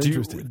 I'm not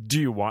interested.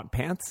 Do you want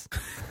pants?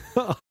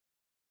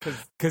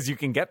 Because you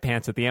can get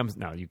pants at the Amazon.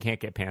 No, you can't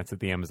get pants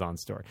at the Amazon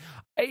store.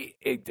 This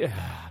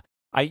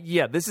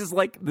is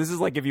like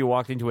if you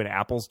walked into an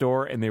Apple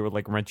store and they would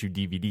like rent you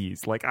DVDs.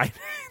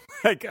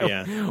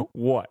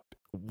 What?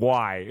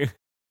 Why?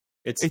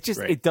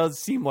 It does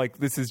seem like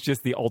this is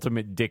just the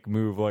ultimate dick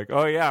move. Like,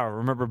 oh yeah,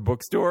 remember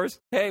bookstores?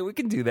 Hey, we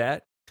can do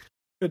that.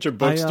 It's your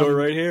bookstore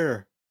right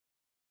here.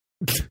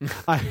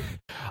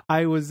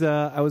 I was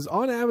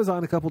on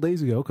Amazon a couple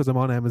days ago because I'm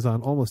on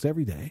Amazon almost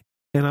every day,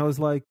 and I was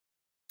like,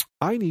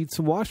 I need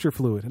some washer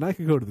fluid, and I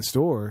could go to the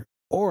store,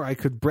 or I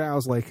could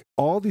browse like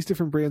all these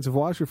different brands of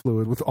washer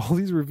fluid with all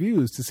these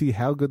reviews to see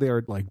how good they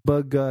are, like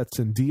bug guts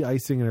and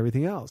de-icing and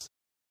everything else.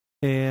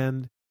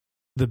 And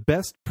the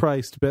best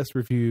priced, best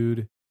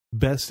reviewed,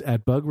 best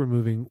at bug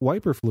removing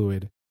wiper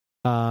fluid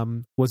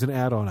was an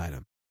add-on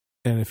item.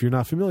 And if you're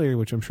not familiar,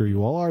 which I'm sure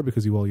you all are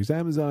because you all use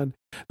Amazon,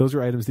 those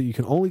are items that you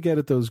can only get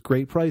at those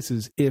great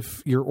prices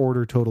if your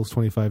order totals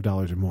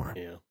 $25 or more.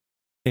 Yeah.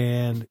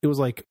 And it was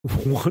like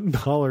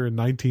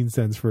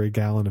 $1.19 for a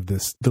gallon of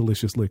this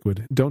delicious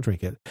liquid. Don't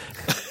drink it.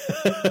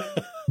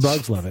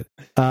 Bugs love it.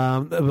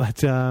 But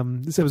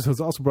this episode is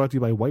also brought to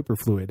you by Wiper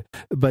Fluid.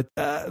 But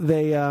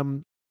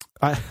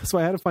so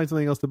I had to find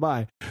something else to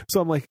buy.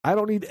 So I'm like, I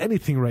don't need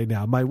anything right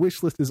now. My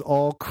wish list is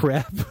all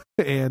crap,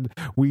 and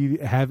we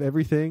have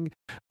everything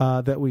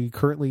that we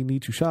currently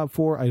need to shop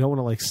for. I don't want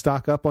to like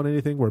stock up on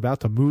anything. We're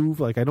about to move.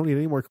 Like, I don't need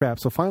any more crap.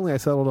 So finally I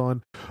settled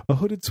on a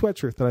hooded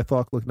sweatshirt that I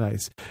thought looked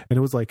nice. And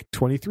it was like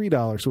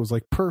 $23. So it was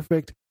like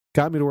perfect.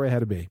 Got me to where I had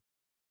to be.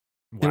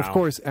 Wow. And of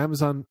course,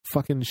 Amazon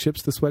fucking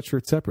ships the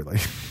sweatshirt separately.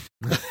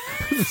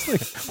 It's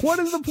like, what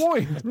is the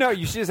point? No,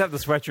 you should just have the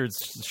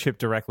sweatshirts shipped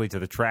directly to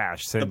the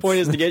trash. The point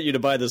is to get you to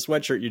buy the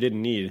sweatshirt you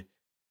didn't need.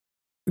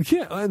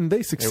 Yeah, and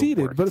they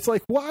succeeded. worked. But it's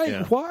like, why?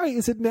 Yeah. Why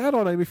is it an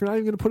add-on item if you're not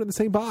even going to put it in the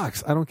same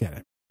box? I don't get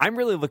it. I'm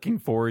really looking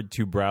forward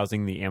to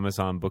browsing the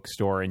Amazon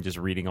bookstore and just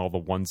reading all the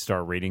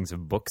 1-star ratings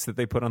of books that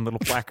they put on little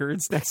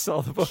placards next to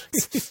all the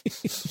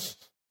books.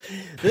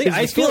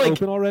 I feel like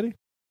open already.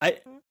 I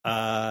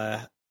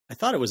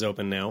thought it was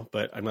open now,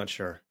 but I'm not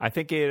sure. I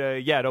think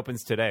it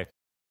opens today,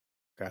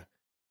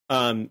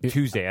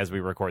 Tuesday, as we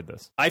record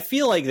this. I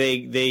feel like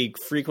they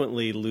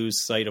frequently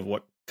lose sight of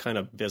what kind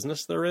of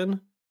business they're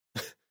in.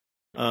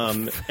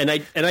 And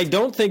I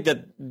don't think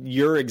that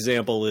your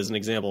example is an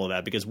example of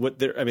that, because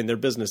their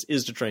business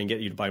is to try and get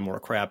you to buy more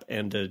crap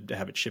and to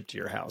have it shipped to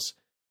your house.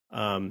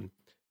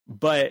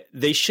 But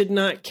they should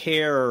not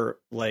care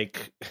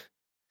like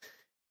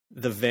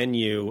the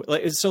venue.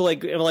 Like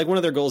one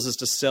of their goals is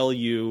to sell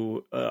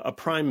you a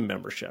Prime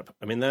membership.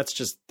 I mean, that's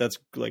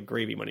like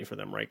gravy money for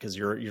them, right? Because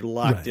you're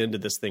locked into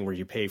this thing where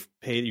you pay,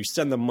 you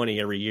send them money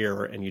every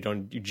year, and you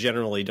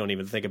generally don't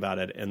even think about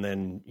it, and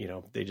then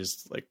they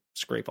just like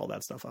scrape all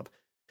that stuff up.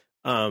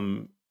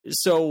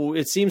 So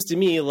it seems to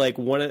me like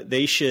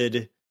they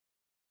should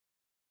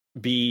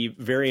be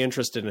very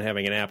interested in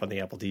having an app on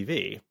the Apple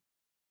TV,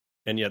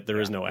 and yet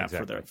there is no app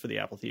for the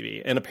Apple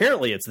TV, and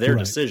apparently it's their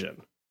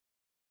decision.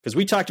 Because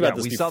we talked about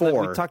this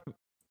before.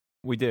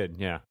 We did,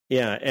 yeah.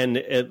 Yeah, and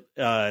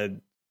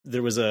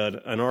there was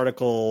an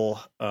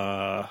article.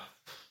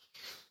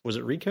 Was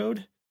it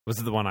Recode? Was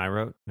it the one I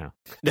wrote? No.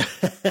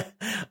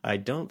 I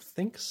don't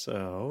think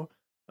so.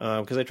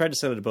 Because I tried to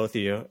send it to both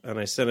of you, and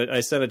I sent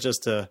it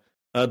just to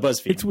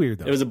BuzzFeed. It's weird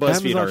though. It was a BuzzFeed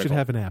Amazon article. should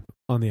have an app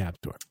on the App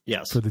Store.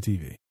 Yes, for the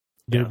TV.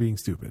 They're being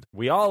stupid.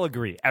 We all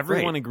agree.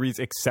 Everyone agrees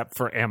except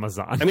for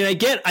Amazon. I mean, I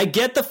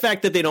get the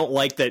fact that they don't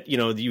like that,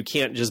 you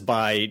can't just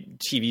buy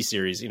TV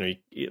series,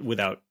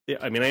 without,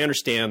 I mean, I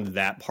understand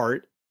that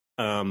part.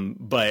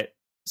 But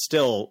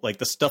still, like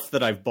the stuff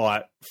that I've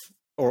bought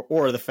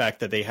or the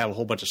fact that they have a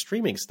whole bunch of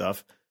streaming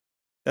stuff,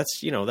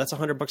 that's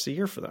 $100 a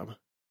year for them.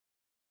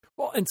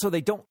 Well, and so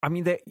they don't, I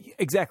mean,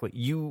 exactly.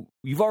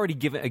 You've already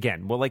given,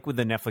 again, well, like with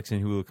the Netflix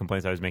and Hulu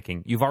complaints I was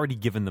making, you've already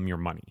given them your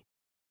money.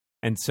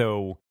 And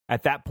so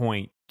at that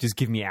point, just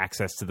give me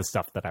access to the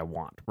stuff that I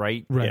want,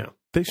 right? Right. Yeah.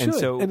 They should, And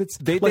so and it's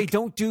they like,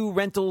 don't do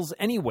rentals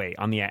anyway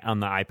on the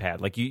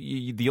iPad. Like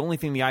you, the only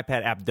thing the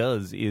iPad app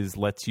does is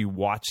lets you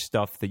watch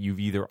stuff that you've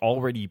either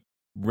already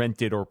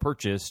rented or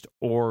purchased,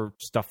 or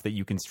stuff that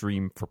you can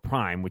stream for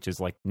Prime, which is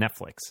like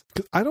Netflix.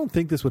 I don't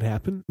think this would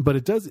happen, but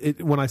it does.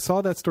 When I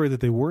saw that story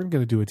that they weren't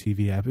going to do a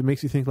TV app, it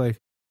makes you think like,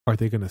 are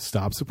they going to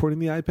stop supporting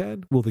the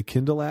iPad? Will the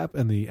Kindle app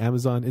and the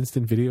Amazon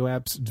Instant Video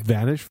apps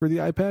vanish for the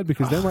iPad?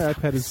 Because then my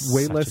iPad is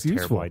way less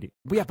useful. Idea.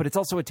 Yeah, but it's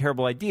also a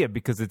terrible idea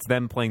because it's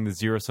them playing the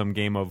zero-sum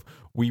game of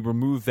we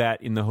remove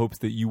that in the hopes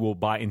that you will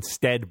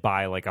instead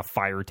buy like a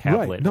Fire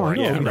tablet. Right. No, or I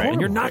know. and Right.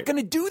 you're not going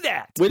to do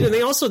that. And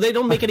they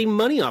don't make any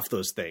money off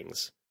those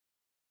things.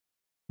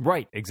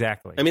 Right,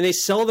 exactly. I mean, they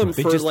sell them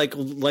They for just- like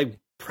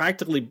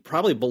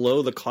probably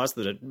below the cost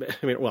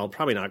that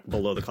probably not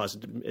below the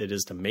cost it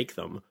is to make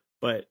them,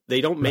 but they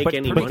don't make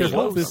any but money their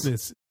whole off them.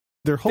 business,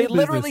 their whole they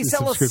literally business is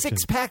sell us subscription.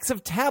 6 packs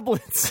of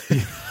tablets.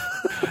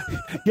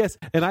 Yes,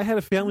 and I had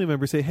a family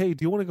member say, "Hey,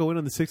 do you want to go in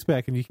on the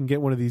 6-pack and you can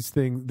get one of these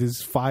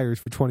Fires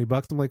for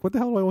 $20?" I'm like, "What the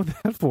hell do I want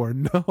that for?"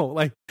 No,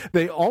 like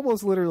they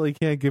almost literally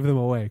can't give them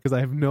away because I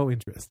have no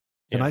interest,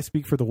 and Yeah. I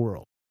speak for the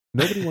world.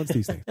 Nobody wants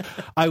these things.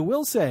 I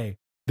will say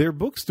their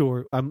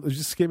bookstore. I'm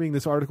just skimming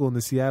this article in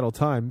the Seattle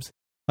Times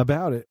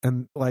about it,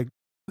 and like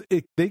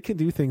they can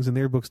do things in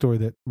their bookstore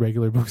that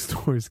regular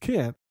bookstores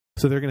can't.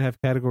 So they're going to have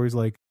categories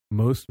like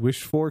most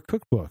wished for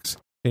cookbooks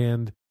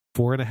and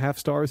 4.5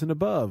 stars and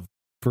above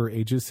for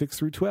ages 6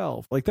 through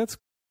 12. Like that's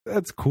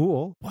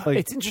cool. Like,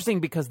 It's interesting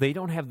because they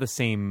don't have the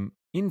same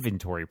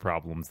inventory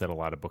problems that a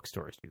lot of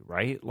bookstores do,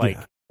 right? Like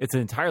Yeah. it's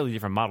an entirely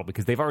different model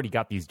because they've already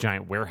got these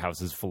giant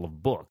warehouses full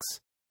of books.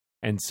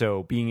 And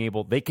so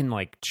they can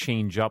like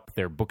change up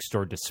their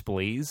bookstore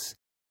displays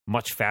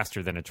much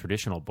faster than a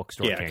traditional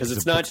bookstore Yeah, can. 'cause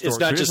it's a not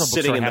traditional just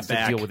sitting bookstore in the has to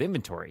back. deal with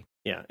inventory.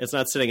 Yeah, it's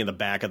not sitting in the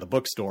back of the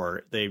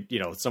bookstore.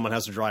 Someone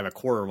has to drive a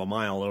quarter of a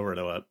mile over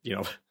to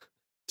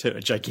to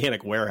a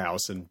gigantic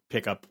warehouse and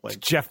pick up like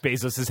Jeff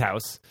Bezos'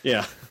 house.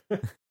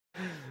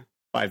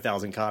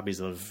 5,000 copies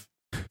of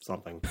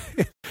something.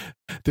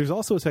 there's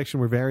also a section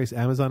where various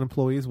Amazon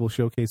employees will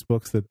showcase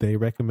books that they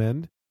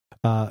recommend.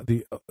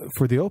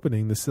 For the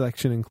opening, the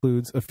selection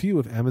includes a few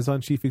of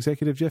Amazon chief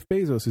executive Jeff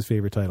Bezos'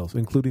 favorite titles,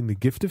 including The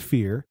Gift of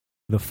Fear,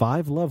 The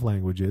 5 Love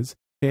Languages,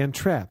 and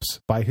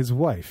Traps by his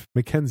wife,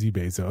 Mackenzie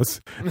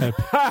Bezos.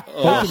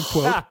 Open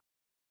quote,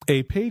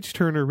 a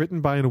page-turner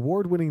written by an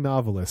award-winning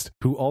novelist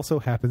who also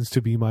happens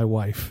to be my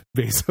wife,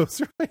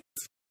 Bezos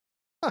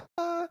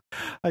writes.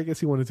 I guess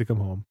he wanted to come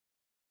home.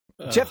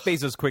 Jeff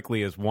Bezos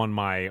quickly has won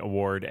my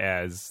award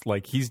as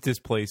like he's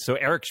displaced. So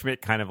Eric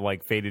Schmidt kind of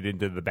like faded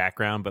into the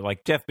background, but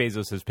like Jeff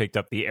Bezos has picked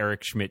up the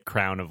Eric Schmidt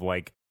crown of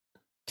like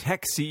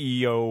tech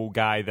CEO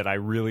guy that I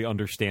really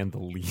understand the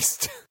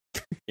least.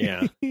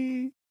 Yeah.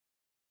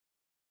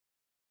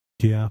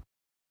 Yeah.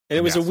 And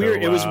it was Yeah,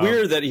 it was so,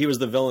 weird that he was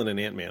the villain in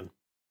Ant-Man.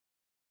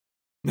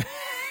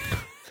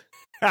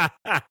 I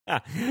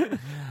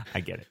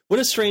get it. What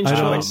a strange I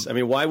know. choice. I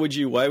mean, why would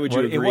you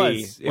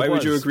agree? Why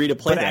would you agree to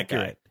play that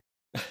accurate.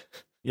 guy?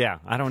 Yeah,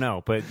 I don't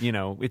know, but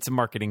it's a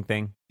marketing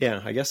thing.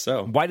 Yeah, I guess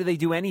so. Why do they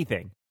do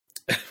anything?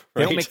 They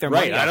Right, don't make their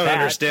right. money I off don't that.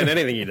 understand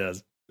anything he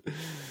does.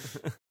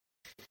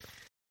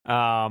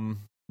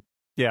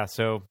 Yeah,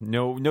 so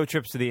no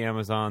trips to the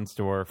Amazon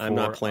store. I'm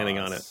not for planning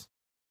on us.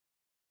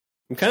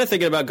 I'm kind of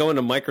thinking about going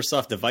to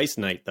Microsoft Device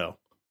Night, though.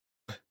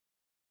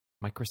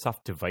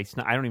 Microsoft device.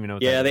 I don't even know.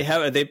 What Yeah,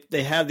 that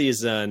they have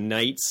these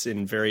nights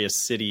in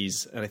various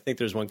cities, and I think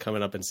there's one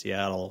coming up in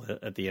Seattle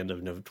at the end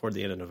of toward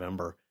the end of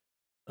November,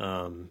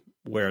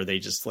 where they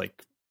just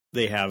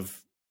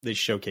they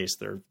showcase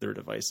their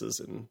devices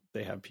and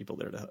they have people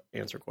there to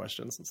answer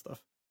questions and stuff.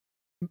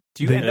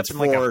 Do you They- end up It's in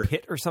like for- a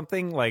pit or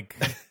something? Like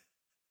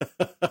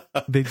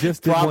They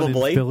just did one in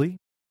Probably. Philly.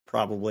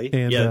 Probably,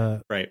 And yeah,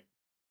 right.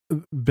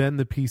 Ben,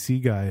 the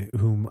PC guy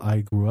whom I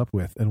grew up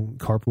with and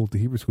carpooled to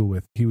Hebrew school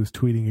with, he was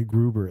tweeting at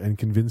Gruber and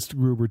convinced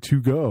Gruber to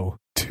go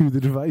to the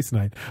device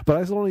night. But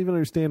I still don't even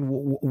understand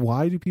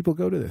why do people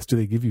go to this? Do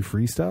they give you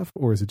free stuff,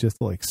 or is it just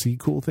to, like, see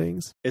cool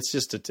things? It's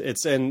just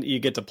and you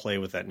get to play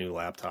with that new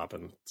laptop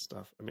and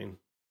stuff. I mean,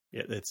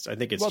 yeah, I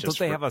think it's Well, just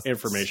don't they for have a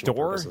informational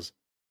store? purposes.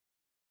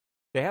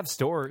 they have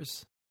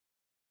stores.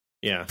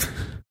 Yeah,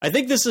 I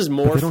think this is But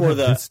more they don't for have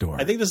the. this store.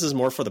 I think this is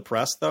more for the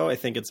press, though. I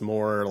think it's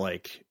more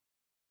like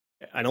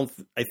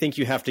I think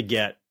you have to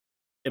get.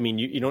 I mean,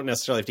 you don't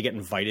necessarily have to get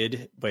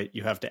invited, but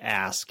you have to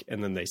ask,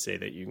 and then they say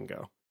that you can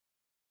go.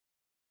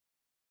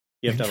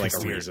 You have to have like a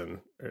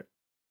Interesting. reason.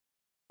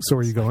 So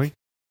are you going?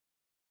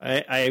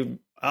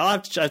 I'll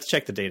have to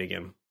check the date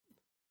again.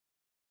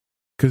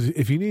 Because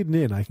if you need an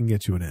in, I can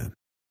get you an in.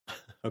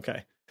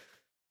 Okay.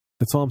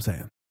 That's all I'm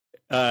saying.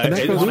 And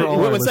that goes for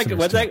all our what's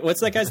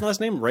listeners, that guy's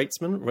last name?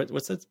 Reitzman?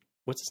 What's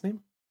his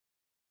name?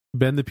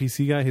 Ben, the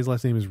PC guy, his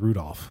last name is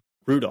Rudolph.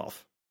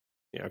 Rudolph.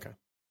 Yeah. Okay.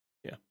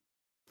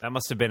 That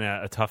must have been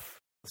a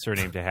tough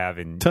surname to have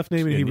in Tough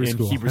name in Hebrew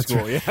school. That's school,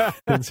 right. yeah.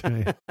 That's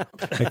right.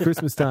 At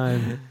Christmas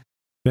time,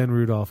 Ben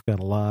Rudolph got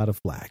a lot of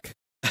flack.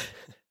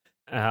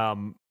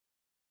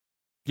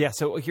 Yeah,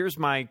 so here's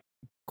my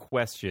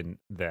question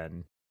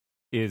then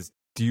is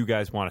do you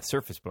guys want a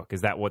Surface Book?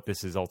 Is that what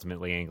this is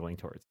ultimately angling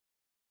towards?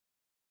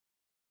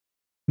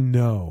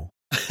 No.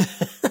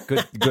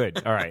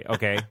 Good. All right.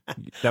 Okay.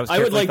 That was I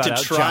would like to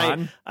out. try.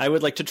 John? I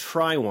would like to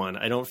try one.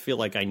 I don't feel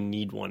like I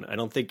need one. I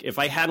don't think if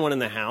I had one in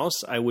the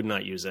house, I would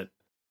not use it.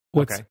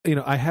 What's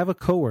I have a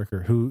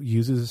coworker who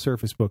uses a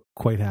Surface Book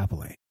quite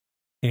happily,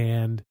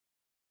 and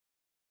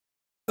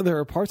there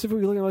are parts of it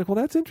where you're like, well,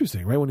 that's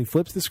interesting, right? When he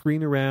flips the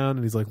screen around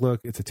and he's like, look,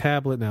 it's a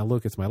tablet. Now,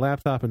 look, it's my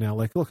laptop. And now,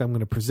 like, look, I'm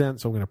going to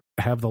present. So I'm going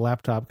to have the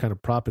laptop kind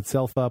of prop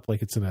itself up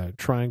like it's in a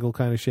triangle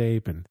kind of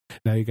shape. And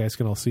now you guys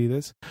can all see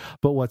this.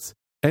 But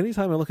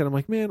anytime I look at it, I'm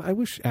like, man, I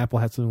wish Apple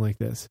had something like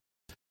this.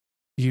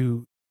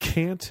 You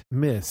can't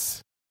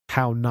miss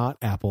how not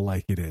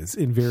Apple-like it is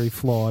in very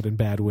flawed and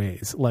bad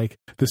ways. Like,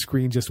 the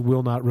screen just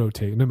will not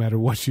rotate no matter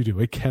what you do.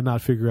 It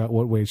cannot figure out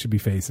what way it should be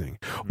facing.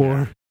 Yeah.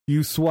 Or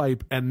you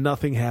swipe and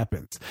nothing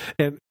happens.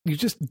 And you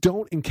just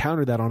don't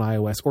encounter that on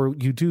iOS, or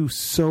you do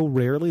so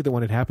rarely that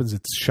when it happens,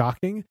 it's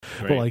shocking.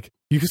 Right. But like,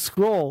 you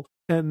scroll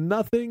and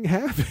nothing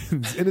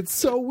happens. And it's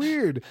so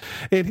weird.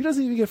 And he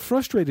doesn't even get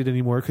frustrated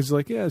anymore because he's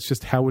like, yeah, it's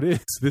just how it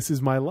is. This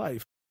is my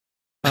life.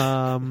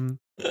 And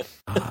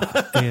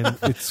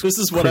it's this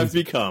is what I've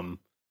become.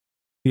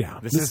 Yeah.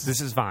 This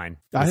is fine.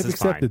 I have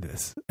accepted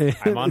this.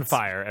 I'm on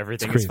fire.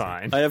 Everything is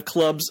fine. I have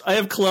clubs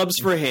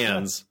for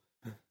hands.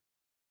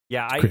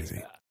 Yeah,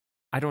 crazy.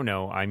 I don't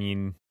know. I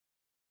mean,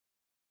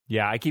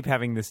 yeah, I keep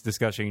having this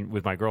discussion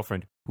with my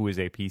girlfriend, who is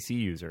a PC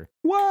user.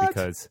 What?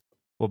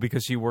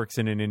 Because she works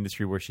in an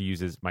industry where she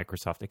uses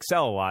Microsoft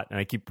Excel a lot, and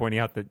I keep pointing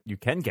out that you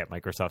can get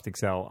Microsoft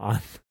Excel on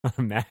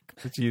a Mac.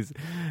 But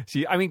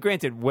I mean,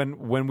 granted,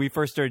 when we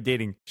first started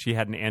dating, she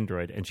had an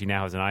Android, and she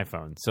now has an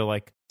iPhone. So,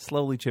 like,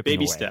 slowly chipping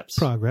baby away. steps,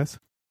 progress.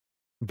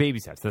 Baby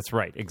steps. That's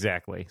right.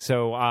 Exactly.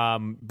 So,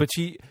 but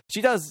she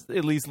does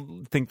at least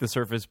think the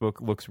Surface Book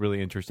looks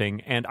really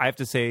interesting, and I have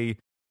to say,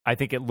 I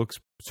think it looks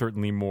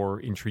certainly more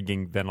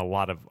intriguing than a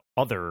lot of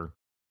other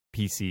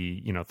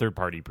PC,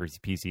 third-party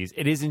PCs.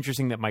 It is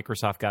interesting that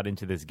Microsoft got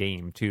into this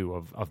game too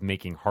of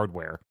making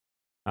hardware,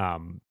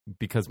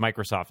 because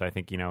Microsoft, I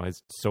think,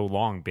 has so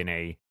long been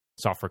a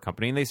software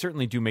company, and they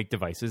certainly do make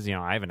devices.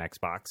 I have an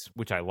Xbox,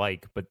 which I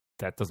like, but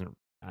that doesn't,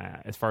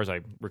 as far as I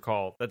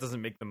recall, that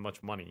doesn't make them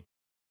much money.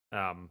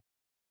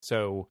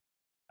 So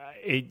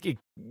it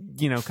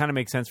kind of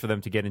makes sense for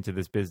them to get into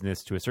this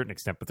business to a certain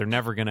extent, but they're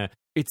never gonna.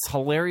 It's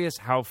hilarious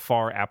how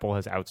far Apple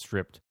has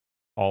outstripped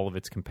all of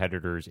its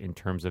competitors in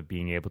terms of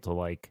being able to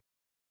like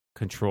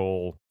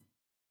control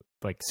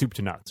like soup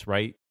to nuts,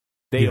 right?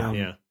 They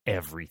own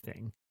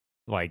everything.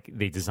 Like,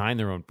 they design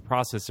their own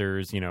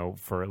processors,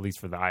 for at least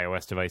for the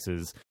iOS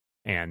devices,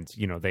 and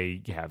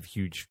they have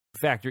huge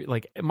factory.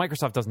 Like,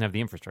 Microsoft doesn't have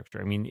the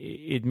infrastructure. I mean,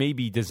 it may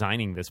be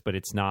designing this, but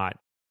it's not.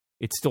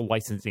 It's still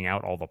licensing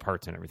out all the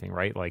parts and everything,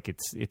 right? Like,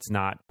 it's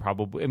not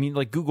probably. I mean,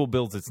 like, Google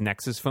builds its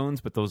Nexus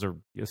phones, but those are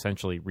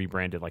essentially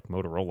rebranded like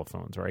Motorola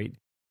phones, right?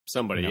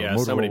 Somebody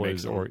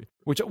makes them. Or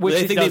which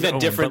I think they've had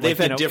different. They've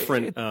had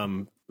different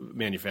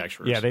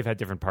manufacturers. Yeah, they've had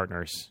different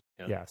partners.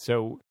 Yeah.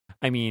 So,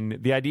 I mean,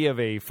 the idea of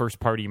a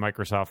first-party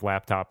Microsoft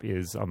laptop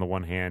is, on the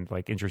one hand,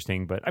 like,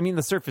 interesting, but I mean,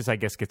 the Surface, I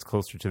guess, gets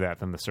closer to that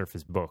than the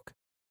Surface Book.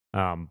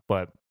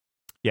 But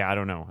yeah, I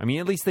don't know. I mean,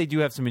 at least they do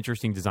have some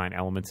interesting design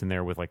elements in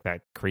there with like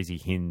that crazy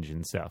hinge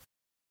and stuff.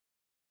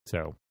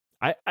 So,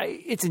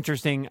 it's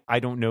interesting. I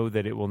don't know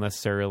that it will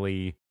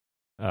necessarily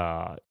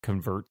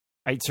convert.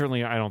 I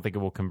don't think it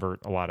will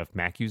convert a lot of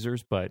Mac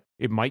users, but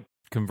it might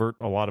convert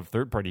a lot of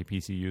third-party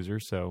PC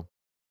users. So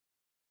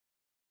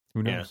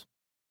who knows? Yeah.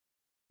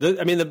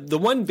 The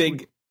one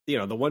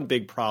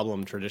big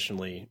problem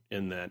traditionally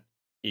in that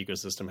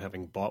ecosystem,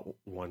 having bought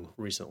one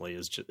recently,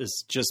 is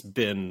just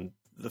been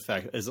the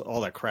fact is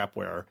all that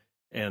crapware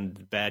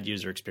and bad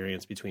user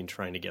experience between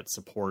trying to get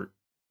support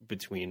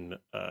between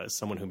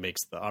someone who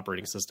makes the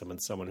operating system and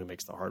someone who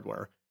makes the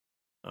hardware.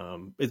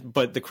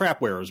 But the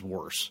crapware is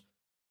worse.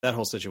 That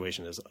whole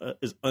situation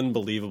is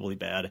unbelievably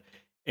bad,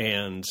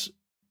 and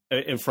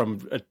from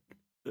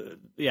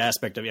the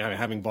aspect of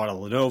having bought a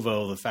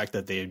Lenovo, the fact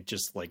that they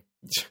just like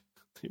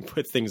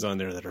put things on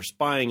there that are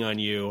spying on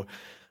you,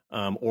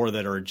 or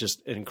that are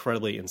just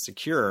incredibly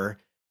insecure,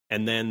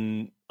 and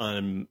then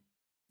on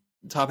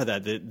top of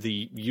that,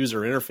 the user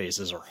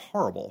interfaces are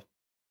horrible.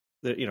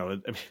 They're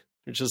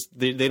just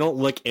they don't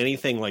look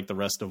anything like the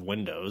rest of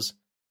Windows,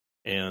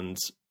 and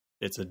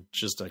it's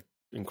just a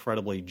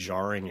incredibly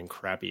jarring and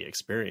crappy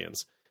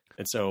experience.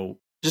 And so,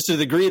 just to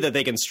the degree that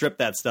they can strip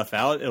that stuff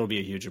out, it'll be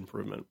a huge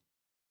improvement.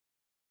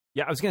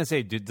 Yeah, I was going to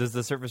say, does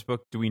the Surface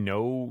Book, do we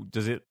know,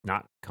 does it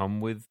not come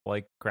with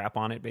like crap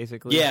on it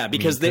basically? Yeah,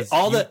 because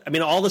all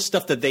the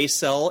stuff that they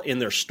sell in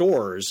their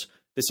stores,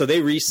 so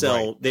they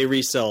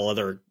resell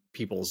other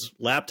people's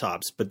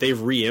laptops, but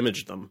they've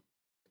re-imaged them.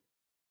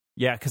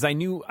 Yeah, because I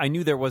knew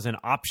there was an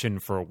option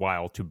for a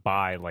while to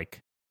buy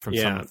like from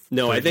some.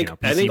 No, I think all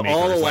the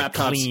laptops, like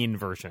clean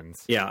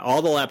versions. Yeah,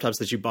 all the laptops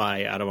that you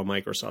buy out of a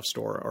Microsoft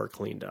store are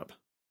cleaned up.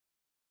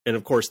 And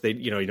of course,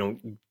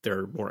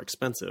 they're more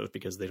expensive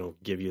because they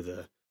don't give you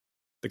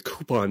the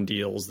coupon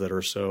deals that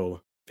are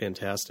so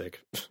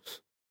fantastic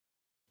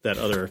that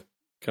other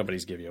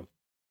companies give you.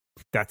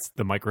 That's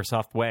the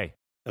Microsoft way.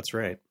 That's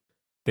right.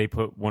 They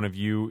put one of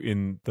you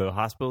in the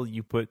hospital.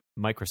 You put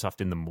Microsoft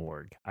in the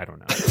morgue. I don't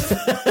know.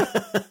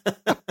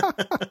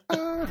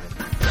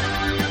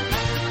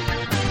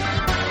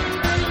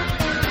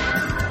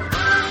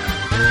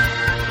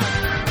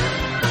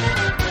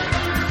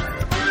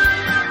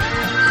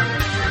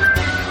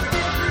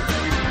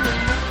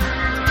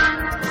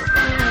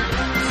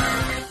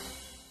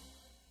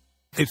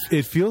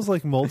 It feels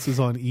like Moltz is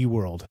on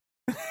eWorld.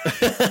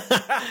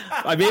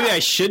 Maybe I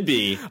should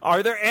be.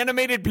 Are there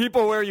animated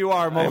people where you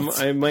are,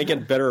 Moltz? I might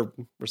get better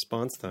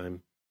response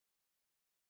time.